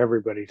whatever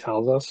everybody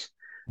tells us.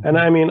 And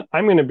I Mhm. mean,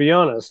 I'm going to be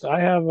honest,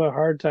 I have a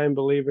hard time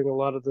believing a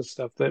lot of the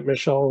stuff that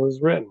Michelle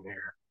has written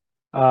here.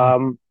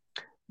 Um,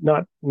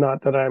 not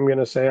that I'm going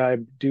to say I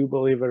do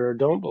believe it or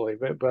don't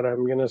believe it, but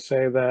I'm going to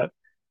say that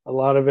a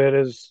lot of it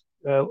is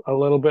a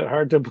little bit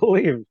hard to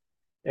believe,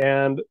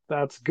 and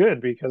that's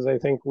good because I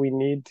think we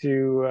need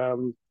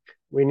to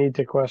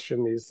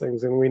question these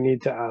things and we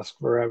need to ask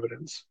for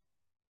evidence.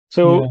 Yeah.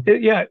 So,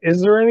 yeah,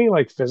 is there any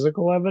like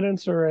physical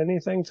evidence or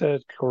anything to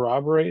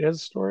corroborate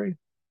his story?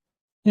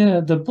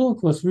 Yeah, the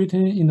book was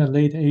written in the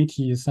late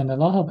 80s, and a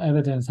lot of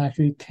evidence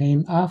actually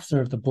came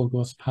after the book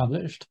was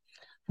published.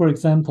 For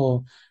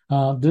example,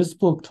 this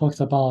book talks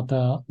about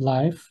the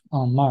life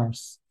on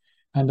Mars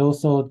and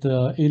also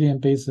the alien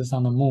bases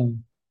on the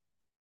moon.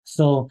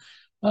 So,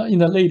 in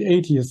the late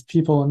 80s,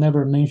 people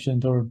never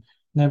mentioned or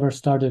never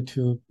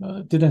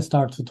didn't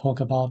start to talk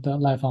about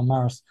life on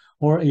Mars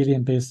or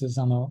alien bases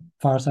on the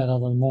far side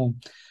of the moon.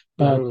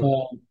 But Hmm.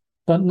 uh,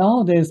 but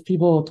nowadays,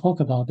 people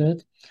talk about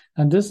it.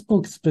 And this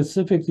book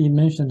specifically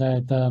mentioned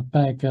that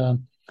back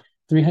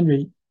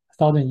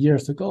 300,000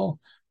 years ago,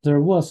 there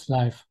was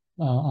life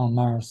on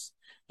Mars.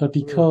 But Hmm.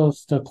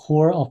 because the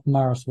core of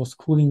Mars was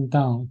cooling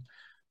down,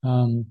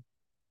 um,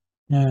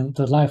 and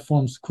the life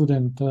forms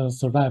couldn't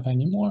survive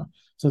anymore.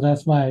 So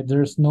that's why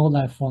there's no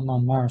life form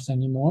on Mars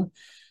anymore.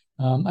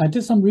 I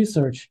did some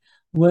research.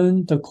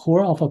 When the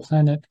core of a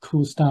planet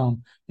cools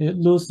down, it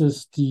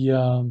loses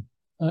the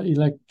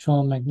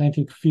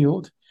electromagnetic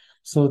field,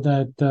 so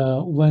that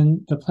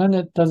when the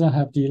planet doesn't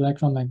have the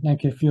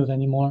electromagnetic field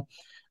anymore,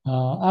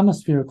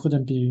 atmosphere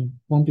couldn't be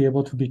won't be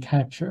able to be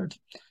captured.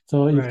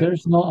 So if Right,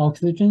 there's no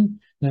oxygen,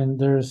 then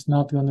there's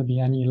not going to be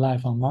any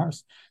life on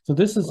Mars. So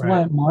this is right.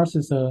 why Mars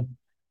is a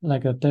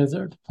like a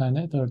desert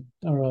planet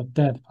or a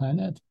dead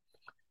planet.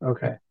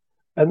 Okay.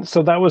 And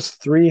so that was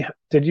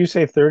did you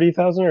say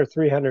 30,000 or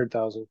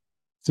 300,000?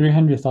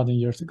 300,000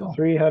 years ago.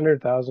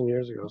 300,000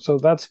 years ago. So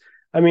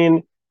I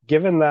mean,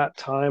 given that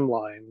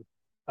timeline,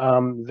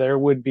 there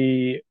would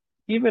be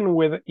even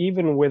with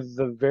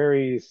the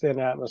very thin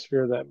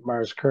atmosphere that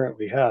Mars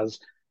currently has,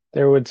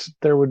 there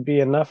would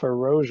be enough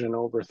erosion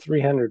over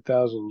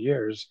 300,000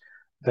 years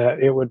that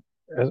it would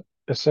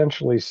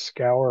essentially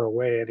scour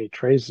away any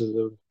traces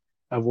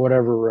of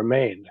whatever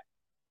remained,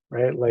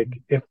 right?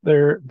 Like if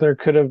there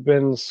could have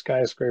been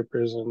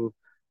skyscrapers and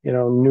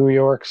New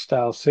York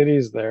style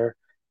cities there,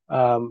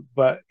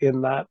 but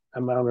in that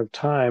amount of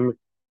time,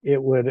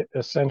 it would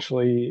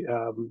essentially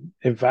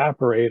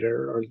evaporate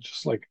or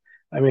just like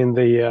I mean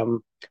the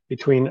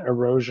between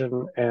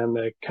erosion and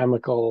the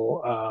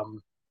chemical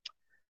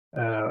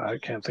I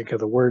can't think of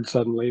the word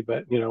suddenly,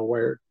 but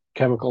where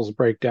chemicals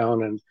break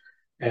down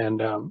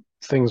and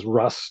things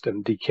rust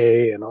and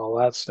decay and all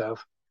that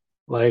stuff.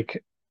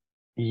 Like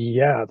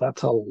yeah,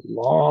 that's a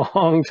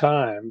long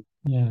time.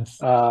 Yes.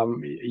 So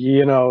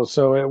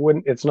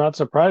it's not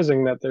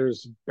surprising that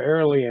there's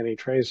barely any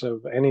trace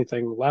of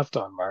anything left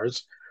on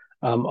Mars.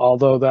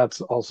 Although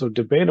that's also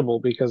debatable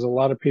because a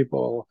lot of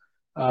people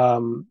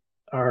um,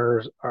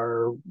 are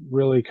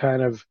really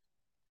kind of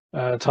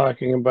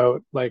talking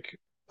about like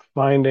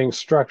finding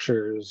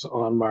structures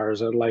on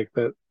Mars and like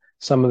that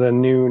some of the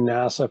new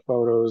NASA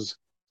photos,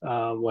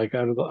 like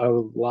out of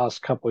the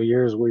last couple of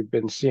years, we've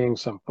been seeing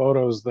some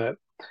photos that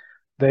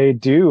they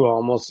do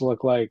almost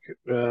look like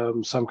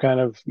some kind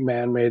of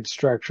man-made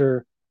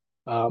structure,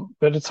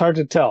 but it's hard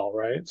to tell,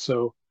 right?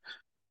 So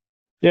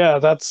yeah,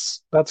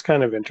 that's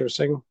kind of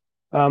interesting.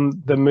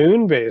 The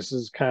moon base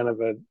is kind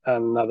of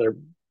another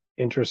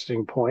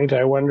interesting point.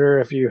 I wonder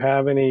if you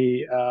have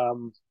any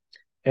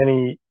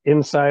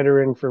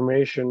insider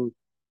information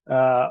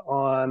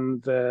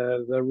on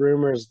the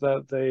rumors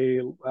that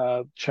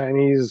the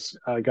Chinese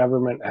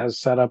government has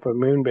set up a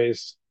moon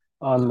base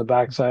on the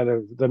backside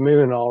of the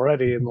moon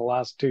already in the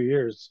last 2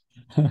 years.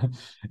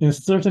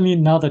 It's certainly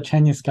not the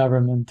Chinese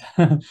government.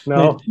 They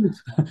No,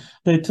 took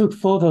they took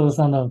photos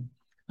on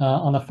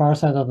the far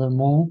side of the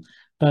moon,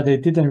 but they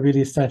didn't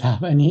really set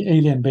up any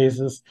alien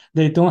bases.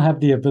 They don't have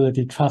the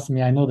ability. Trust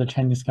me, I know the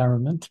Chinese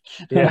government.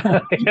 yeah,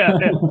 yeah,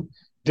 yeah.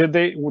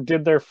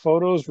 Did their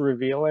photos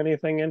reveal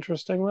anything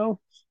interesting though?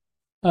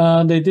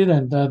 They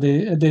didn't.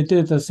 They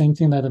did the same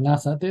thing that the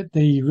NASA did.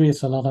 They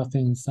erased a lot of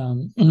things.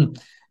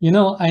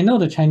 I know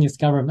the Chinese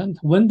government.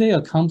 When they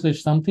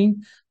accomplish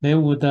something, they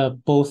would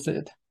boast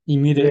it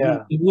immediately.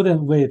 Yeah. They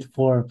wouldn't wait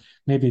for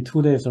maybe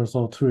 2 days or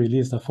so to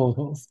release the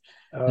photos.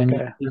 I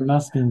mean, Okay. there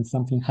must be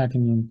something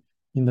happening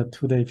in the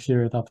 2 day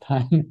period of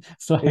time.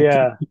 So I think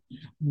Yeah.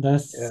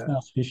 that's Yeah.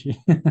 fishy.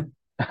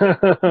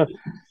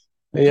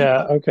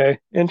 Yeah. Okay.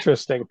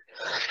 Interesting.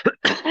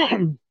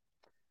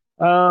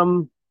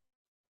 Um,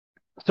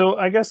 so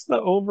I guess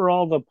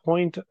the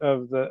point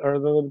of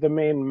the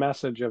main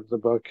message of the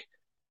book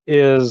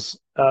is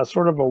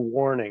sort of a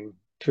warning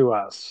to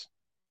us.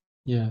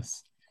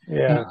 Yes.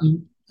 Yeah.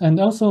 And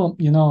also,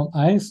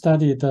 I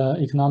studied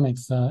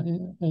economics at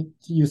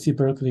UC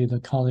Berkeley, the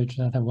college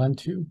that I went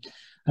to.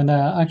 And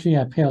actually,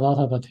 I pay a lot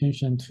of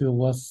attention to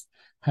what's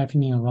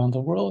happening around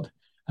the world.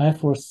 I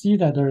foresee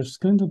that there's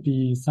going to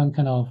be some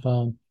kind of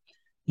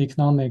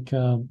economic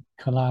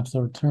collapse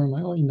or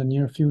turmoil in the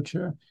near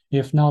future,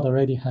 if not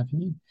already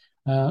happening.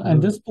 And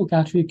Mhm. this book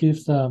actually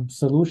gives a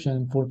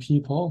solution for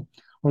people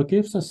or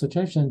gives a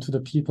suggestion to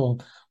the people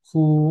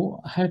who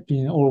have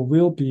been or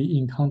will be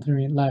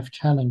encountering life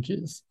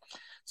challenges.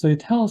 So it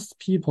tells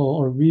people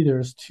or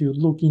readers to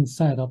look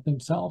inside of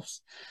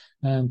themselves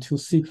and to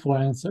seek for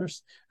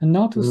answers, and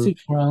not to Mhm. seek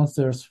for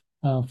answers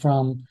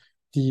from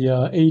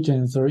the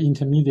agents or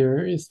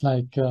intermediaries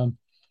like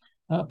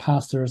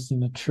pastors in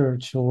the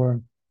church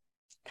or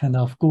kind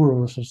of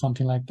gurus or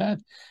something like that,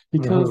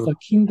 because Mhm. the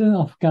kingdom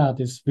of God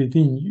is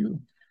within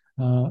you.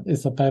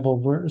 It's a Bible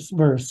verse.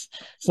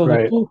 So the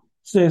Right. book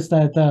says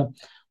that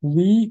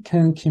we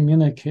can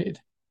communicate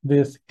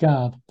with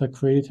God, the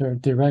Creator,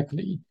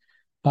 directly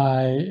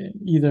by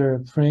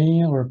either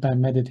praying or by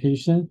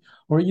meditation,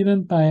 or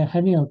even by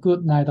having a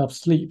good night of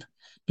sleep.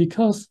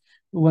 Because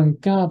when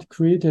God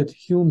created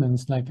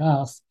humans like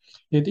us,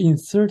 it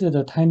inserted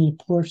a tiny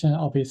portion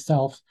of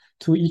itself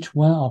to each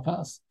one of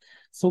us.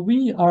 So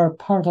we are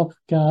part of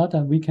God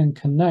and we can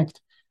connect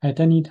at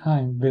any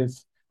time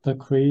with the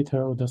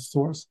creator or the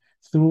source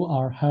through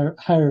our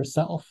higher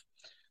self.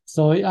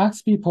 So it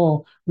asks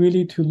people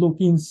really to look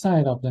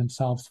inside of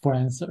themselves for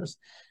answers.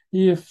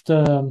 If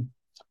the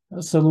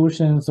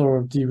solutions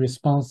or the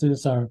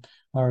responses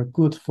are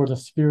good for the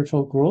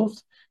spiritual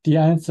growth, the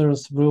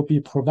answers will be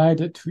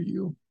provided to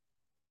you.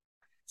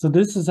 So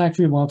this is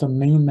actually one of the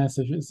main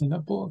messages in the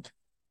book.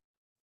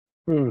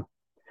 Hmm.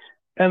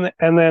 And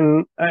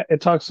then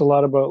it talks a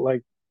lot about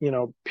like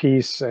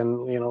peace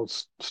and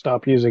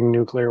stop using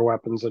nuclear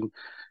weapons and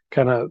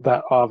kind of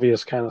that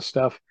obvious kind of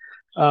stuff.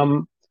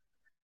 Um,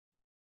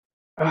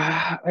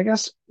 I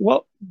guess.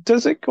 Well,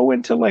 does it go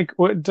into like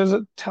what does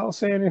it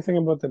say anything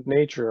about the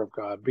nature of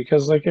God?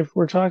 Because like if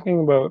we're talking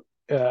about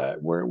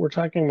we're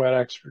talking about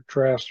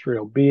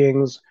extraterrestrial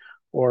beings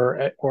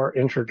or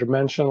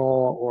interdimensional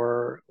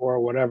or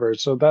whatever.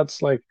 So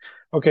that's like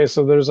okay.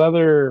 So there's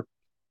other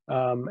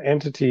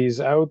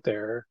entities out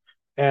there,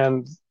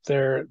 and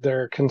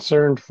they're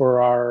concerned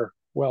for our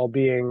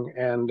well-being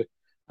and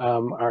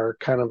our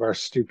kind of our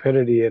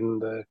stupidity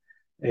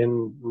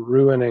in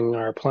ruining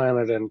our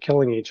planet and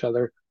killing each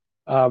other.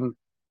 Um,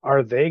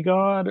 are they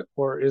God,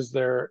 or is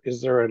there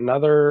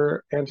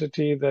another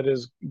entity that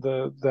is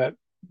the that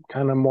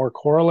kind of more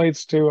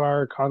correlates to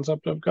our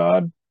concept of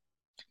God?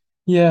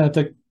 Yeah,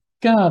 the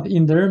God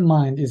in their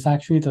mind is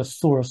actually the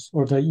source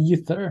or the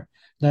ether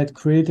that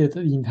created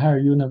the entire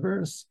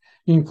universe,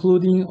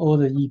 including all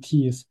the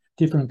ETs,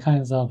 different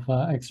kinds of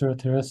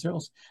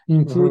extraterrestrials,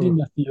 including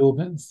Hmm. the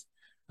Thiaoubans.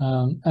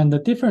 And the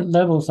different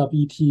levels of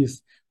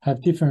ETs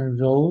have different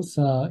roles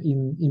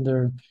in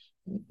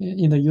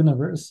the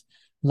universe.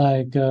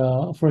 Like,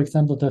 for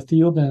example, the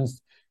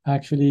Thiaoubans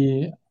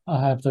actually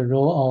have the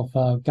role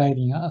of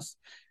guiding us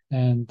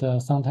and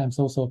sometimes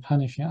also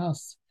punishing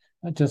us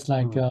just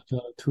like the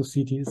two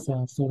cities,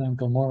 Sodom and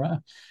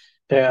Gomorrah.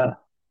 And Yeah.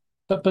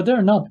 but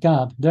they're not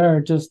God.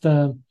 They're just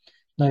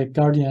like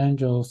guardian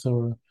angels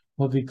or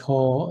what we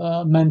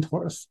call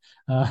mentors.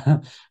 Uh,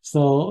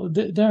 so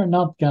they're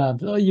not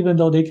God, even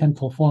though they can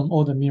perform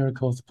all the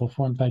miracles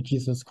performed by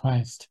Jesus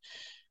Christ.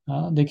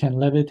 They can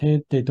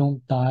levitate. They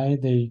don't die.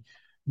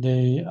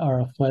 They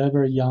are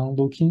forever young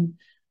looking.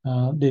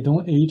 They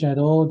don't age at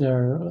all.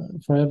 They're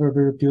forever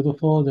very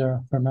beautiful.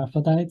 They're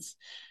hermaphrodites,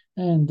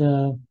 and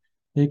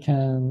they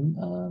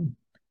can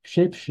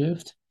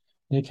shapeshift.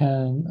 They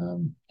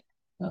can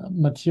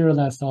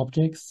materialize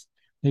objects.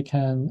 They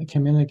can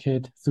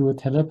communicate through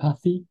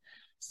telepathy.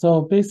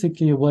 So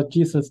basically, what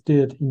Jesus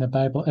did in the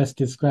Bible, as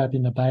described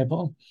in the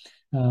Bible,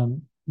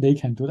 they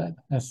can do that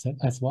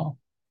as well.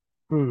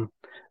 Hmm.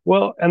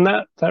 Well, and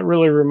that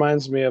really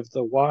reminds me of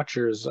the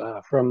Watchers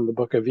from the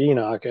Book of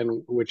Enoch,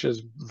 and which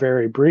is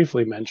very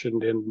briefly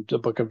mentioned in the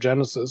Book of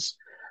Genesis.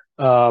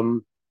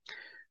 Um,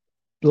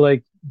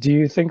 like, do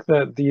you think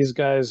that these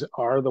guys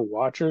are the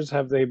Watchers?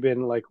 Have they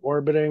been like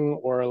orbiting,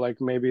 or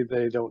like maybe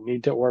they don't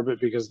need to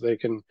orbit because they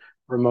can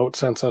remote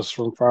sense us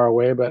from far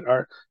away, but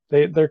are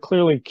they're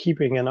clearly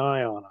keeping an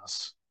eye on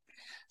us?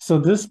 So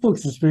this book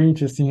is very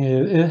interesting.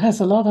 It has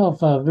a lot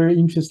of very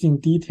interesting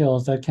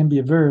details that can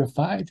be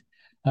verified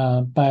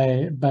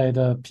by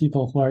the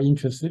people who are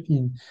interested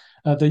in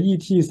the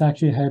ETs.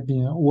 Actually, have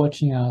been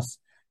watching us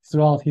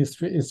throughout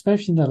history,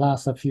 especially in the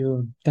last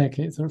few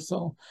decades or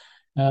so.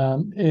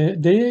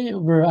 They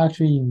were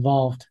actually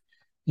involved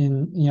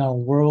in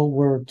World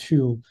War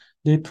II.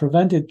 They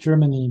prevented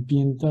Germany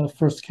being the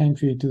first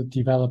country to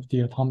develop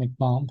the atomic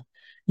bomb.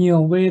 In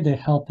a way, they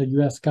helped the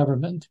U.S.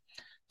 government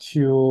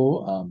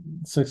to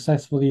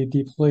successfully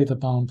deploy the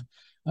bomb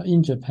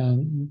in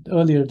Japan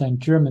earlier than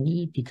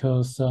Germany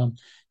because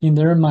in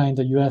their mind,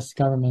 the US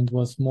government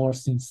was more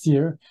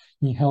sincere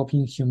in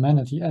helping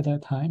humanity at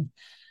that time.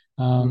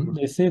 Hmm.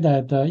 They say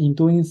that in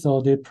doing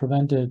so, they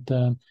prevented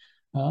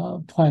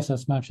twice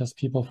as much as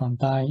people from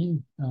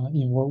dying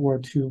in World War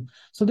II.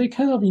 So they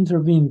kind of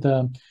intervened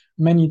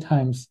many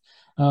times.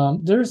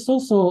 There's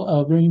also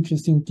a very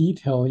interesting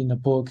detail in the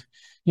book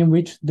in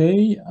which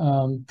they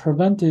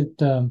prevented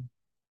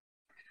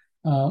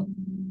uh,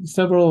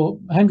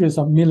 several hundreds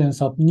of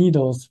millions of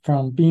needles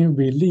from being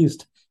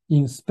released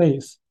in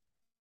space.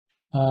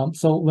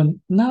 So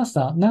when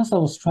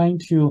NASA was trying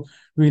to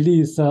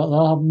release a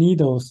lot of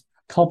needles,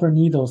 copper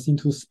needles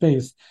into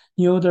space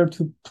in order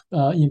to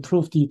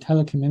improve the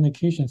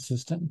telecommunication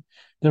system.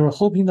 They were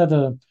hoping that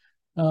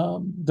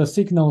the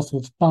signals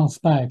would bounce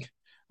back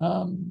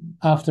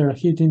after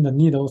hitting the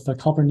needles, the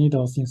copper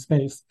needles in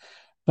space.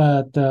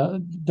 But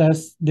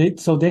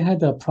so they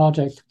had a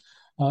project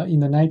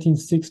in the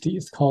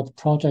 1960s called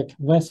Project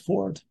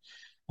Westford.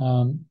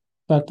 Um,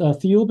 but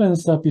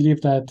Theobans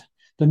believed that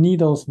the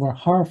needles were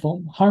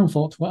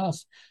harmful to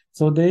us.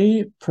 So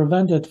they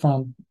prevented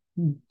from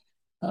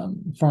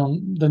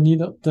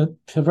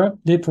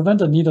they prevent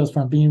the needles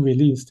from being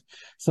released.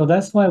 So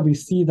that's why we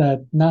see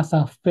that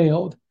NASA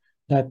failed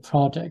that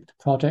Project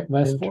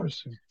Westford.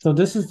 Interesting. So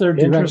this is their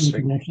direct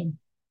Interesting. information.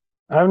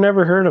 I've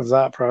never heard of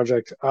that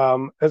project.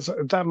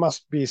 That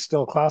must be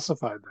still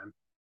classified then.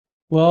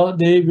 Well,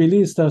 they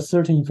released a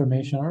certain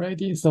information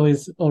already, so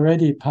it's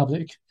already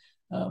public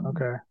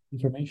Okay.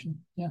 information.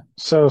 Yeah.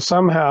 So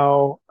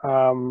somehow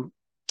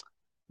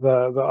the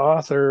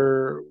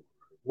author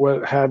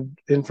had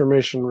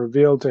information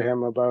revealed to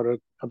him about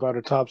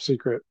a top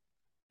secret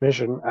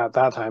mission. At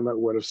that time, it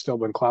would have still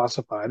been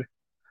classified.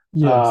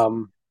 Yes.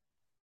 Um,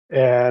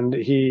 and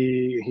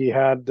he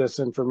had this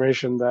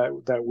information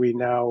that we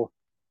now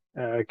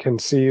can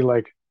see.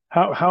 Like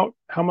how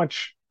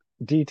much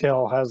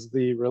detail has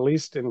the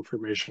released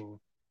information?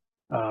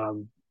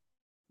 Um,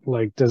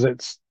 like does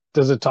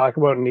it talk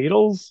about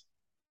needles?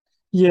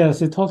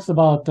 Yes, it talks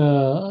about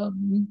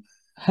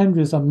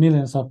hundreds of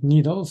millions of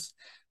needles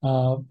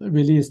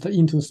released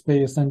into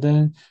space, and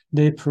then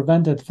they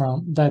prevented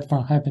from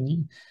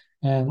happening.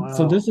 And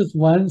so Wow. this is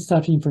one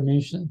such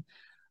information.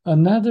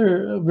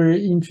 Another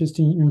very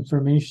interesting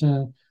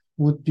information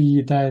would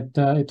be that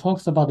it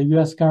talks about the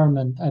U.S.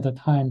 government at the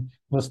time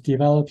was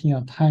developing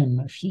a time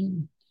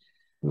machine.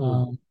 Hmm.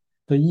 Um,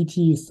 the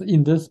ETs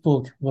in this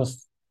book were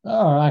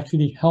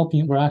actually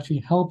helping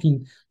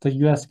the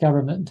U.S.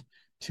 government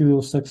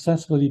to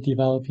successfully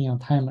developing a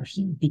time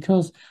machine.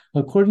 Because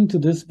according to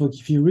this book,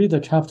 if you read the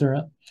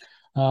chapter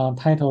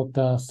titled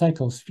 "The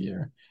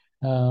Psychosphere,"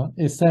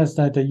 it says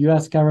that the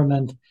U.S.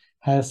 government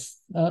has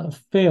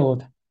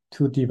failed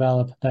to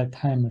develop that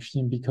time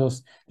machine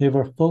because they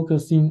were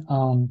focusing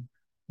on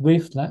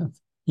wavelength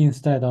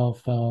instead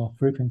of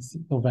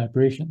frequency or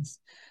vibrations.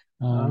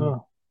 Um,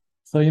 Oh,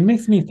 so it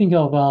makes me think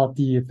about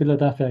the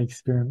Philadelphia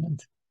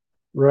experiment.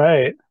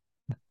 right.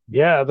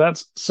 Yeah,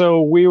 that's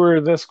so we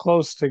were this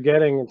close to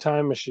getting a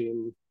time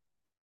machine,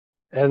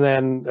 and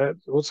then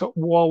so,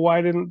 well,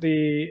 why didn't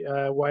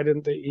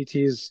the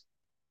ETs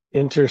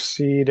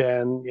intercede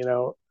and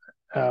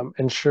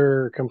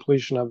ensure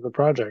completion of the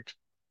project?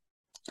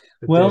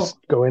 Did they Well,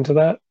 go into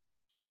that?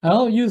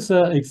 I'll use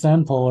an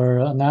example or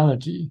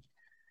analogy.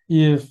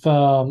 If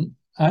I'm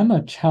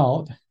a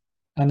child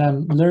and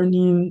I'm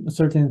learning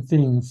certain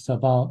things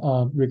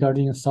about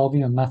regarding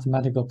solving a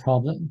mathematical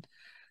problem,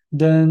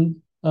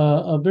 then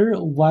a very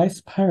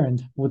wise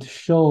parent would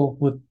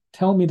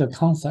tell me the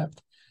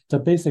concept, the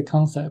basic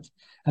concept,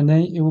 and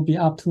then it will be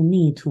up to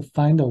me to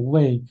find a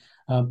way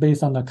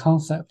based on the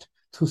concept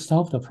to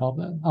solve the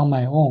problem on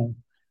my own.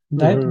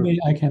 That Hmm. way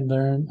I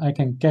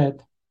can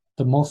get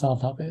the most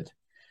out of it.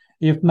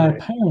 If my Right,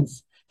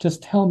 parents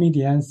just tell me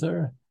the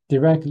answer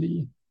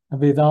directly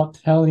without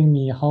telling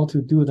me how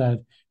to do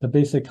that, the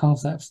basic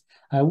concepts,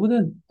 I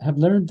wouldn't have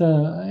learned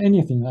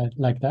anything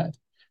like that.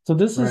 So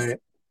this is right,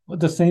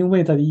 the same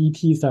way that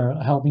ETs are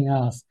helping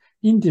us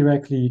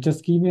indirectly,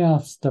 just giving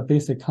us the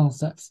basic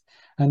concepts.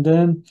 And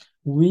then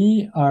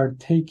we are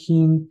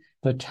taking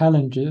the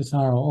challenges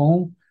on our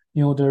own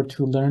in order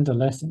to learn the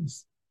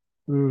lessons.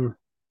 Mm,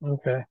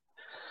 okay.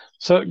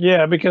 So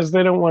yeah, because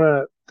they don't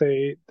want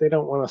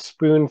to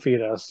spoon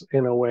feed us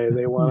in a way.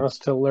 They want us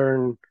to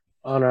learn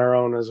on our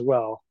own as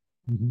well.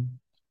 Mhm.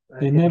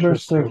 They never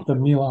serve Interesting.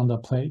 the meal on the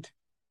plate.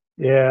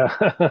 Yeah.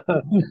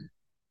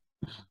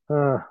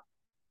 uh,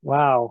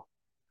 wow.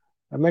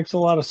 That makes a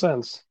lot of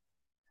sense.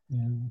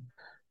 Yeah.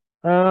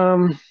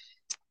 Um,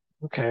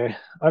 okay.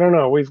 I don't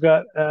know. We've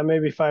got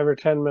maybe 5 or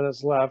 10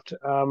 minutes left.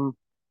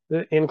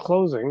 In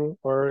closing,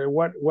 or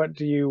what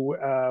do you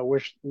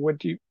wish?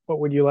 What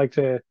would you like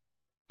to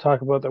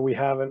talk about that we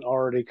haven't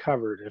already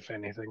covered, if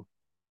anything?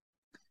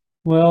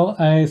 Well,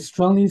 I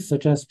strongly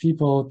suggest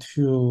people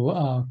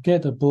to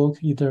get a book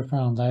either from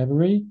a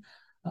library,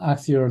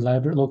 ask your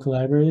library, local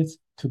libraries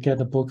to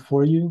get a book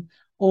for you,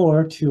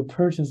 or to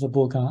purchase a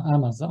book on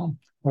Amazon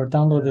or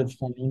download Yeah. it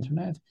from the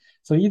internet.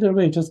 So either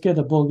way, just get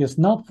a book. It's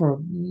not for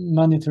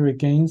monetary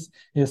gains.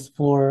 It's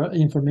for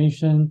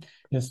information.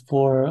 It's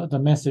for the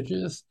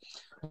messages.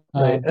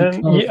 Right.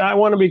 And Because I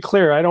want to be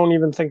clear. I don't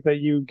even think that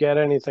you get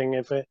anything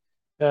if it,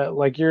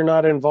 like you're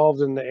not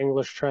involved in the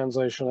English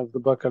translation of the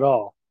book at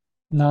all.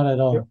 not at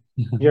You're, all.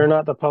 you're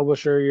not the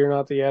publisher. You're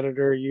not the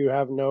editor. You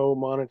have no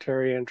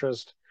monetary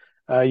interest.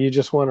 You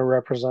just want to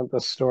represent the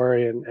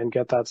story and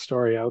get that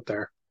story out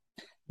there.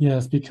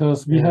 Yes,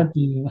 because we Yeah. have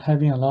been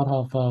having a lot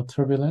of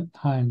turbulent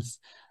times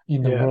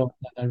in the Yeah. world,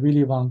 and I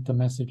really want the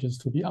messages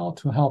to be out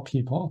to help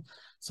people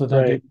so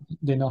that Right.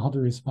 they know how to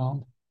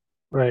respond.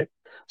 Right.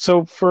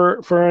 So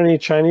for any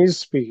Chinese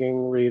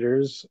speaking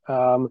readers,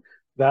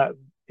 that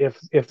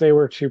if they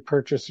were to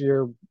purchase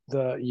your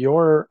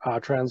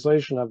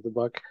translation of the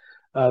book,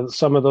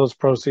 some of those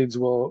proceeds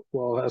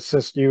will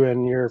assist you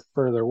in your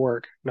further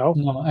work. No?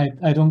 No,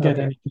 I don't get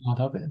Okay. anything out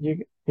of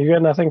it. You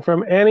get nothing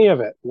from any of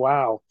it.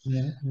 Wow.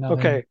 Yeah, not any.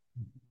 Okay.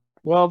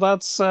 Well,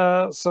 that's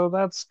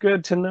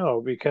good to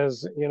know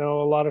because a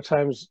lot of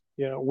times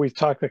we've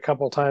talked a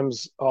couple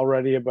times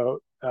already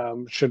about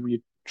should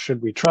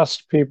we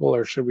trust people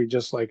or should we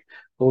just like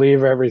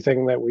believe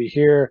everything that we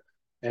hear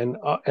and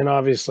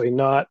obviously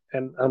not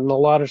and a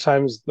lot of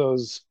times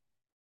those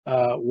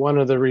one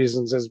of the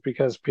reasons is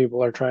because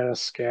people are trying to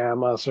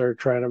scam us or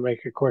trying to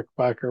make a quick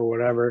buck or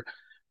whatever.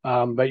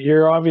 But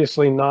you're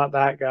obviously not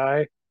that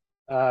guy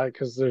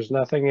because there's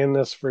nothing in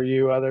this for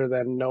you other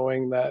than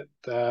knowing that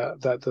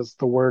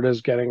the word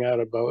is getting out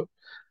about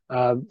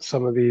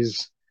some of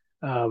these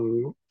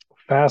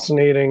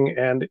fascinating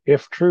and,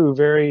 if true,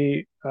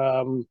 very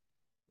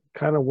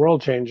kind of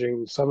world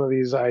changing some of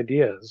these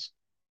ideas.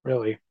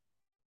 Really,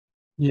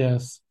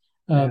 Yes.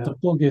 yeah. The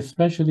book is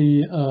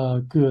especially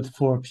good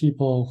for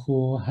people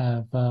who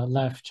have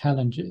life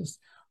challenges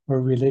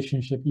or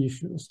relationship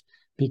issues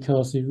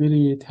because it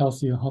really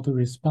tells you how to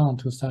respond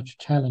to such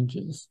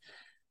challenges.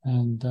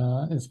 And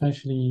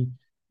especially,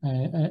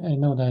 I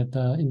know that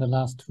in the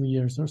last 2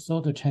 years or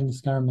so, the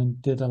Chinese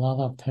government did a lot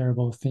of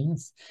terrible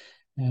things,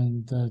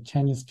 and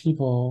Chinese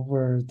people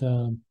were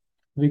the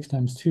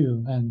victims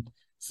too. And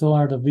so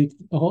are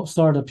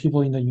the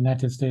people in the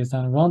United States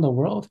and around the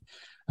world.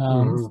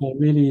 Hmm. So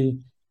really,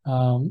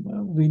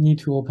 we need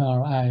to open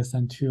our eyes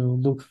and to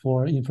look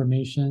for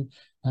information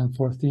and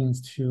for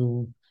things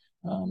to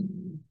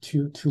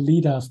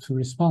lead us to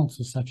respond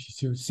to such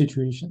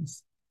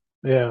situations.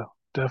 Yeah,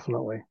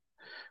 definitely.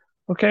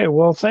 Okay,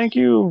 well, thank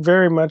you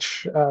very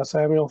much,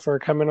 Samuel, for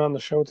coming on the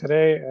show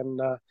today,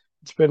 and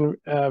it's been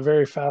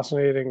very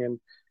fascinating and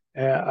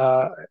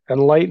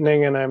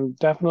enlightening, and I'm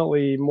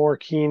definitely more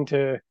keen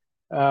to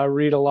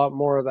read a lot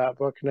more of that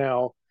book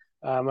now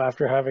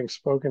after having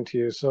spoken to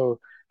you. So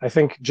I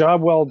think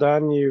job well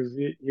done.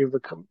 You've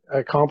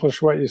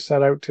accomplished what you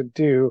set out to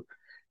do,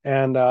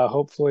 and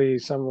hopefully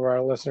some of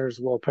our listeners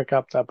will pick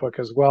up that book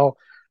as well.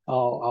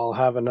 I'll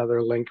have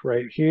another link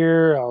right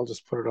here. I'll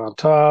just put it on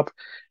top.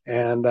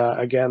 And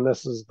again,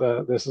 this is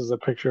a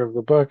picture of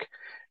the book,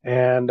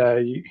 and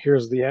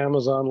here's the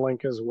Amazon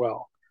link as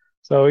well.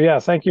 So yeah,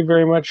 thank you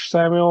very much,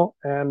 Samuel,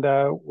 and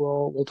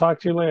we'll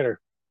talk to you later.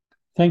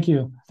 Thank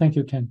you,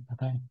 Ken. Bye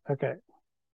bye. Okay.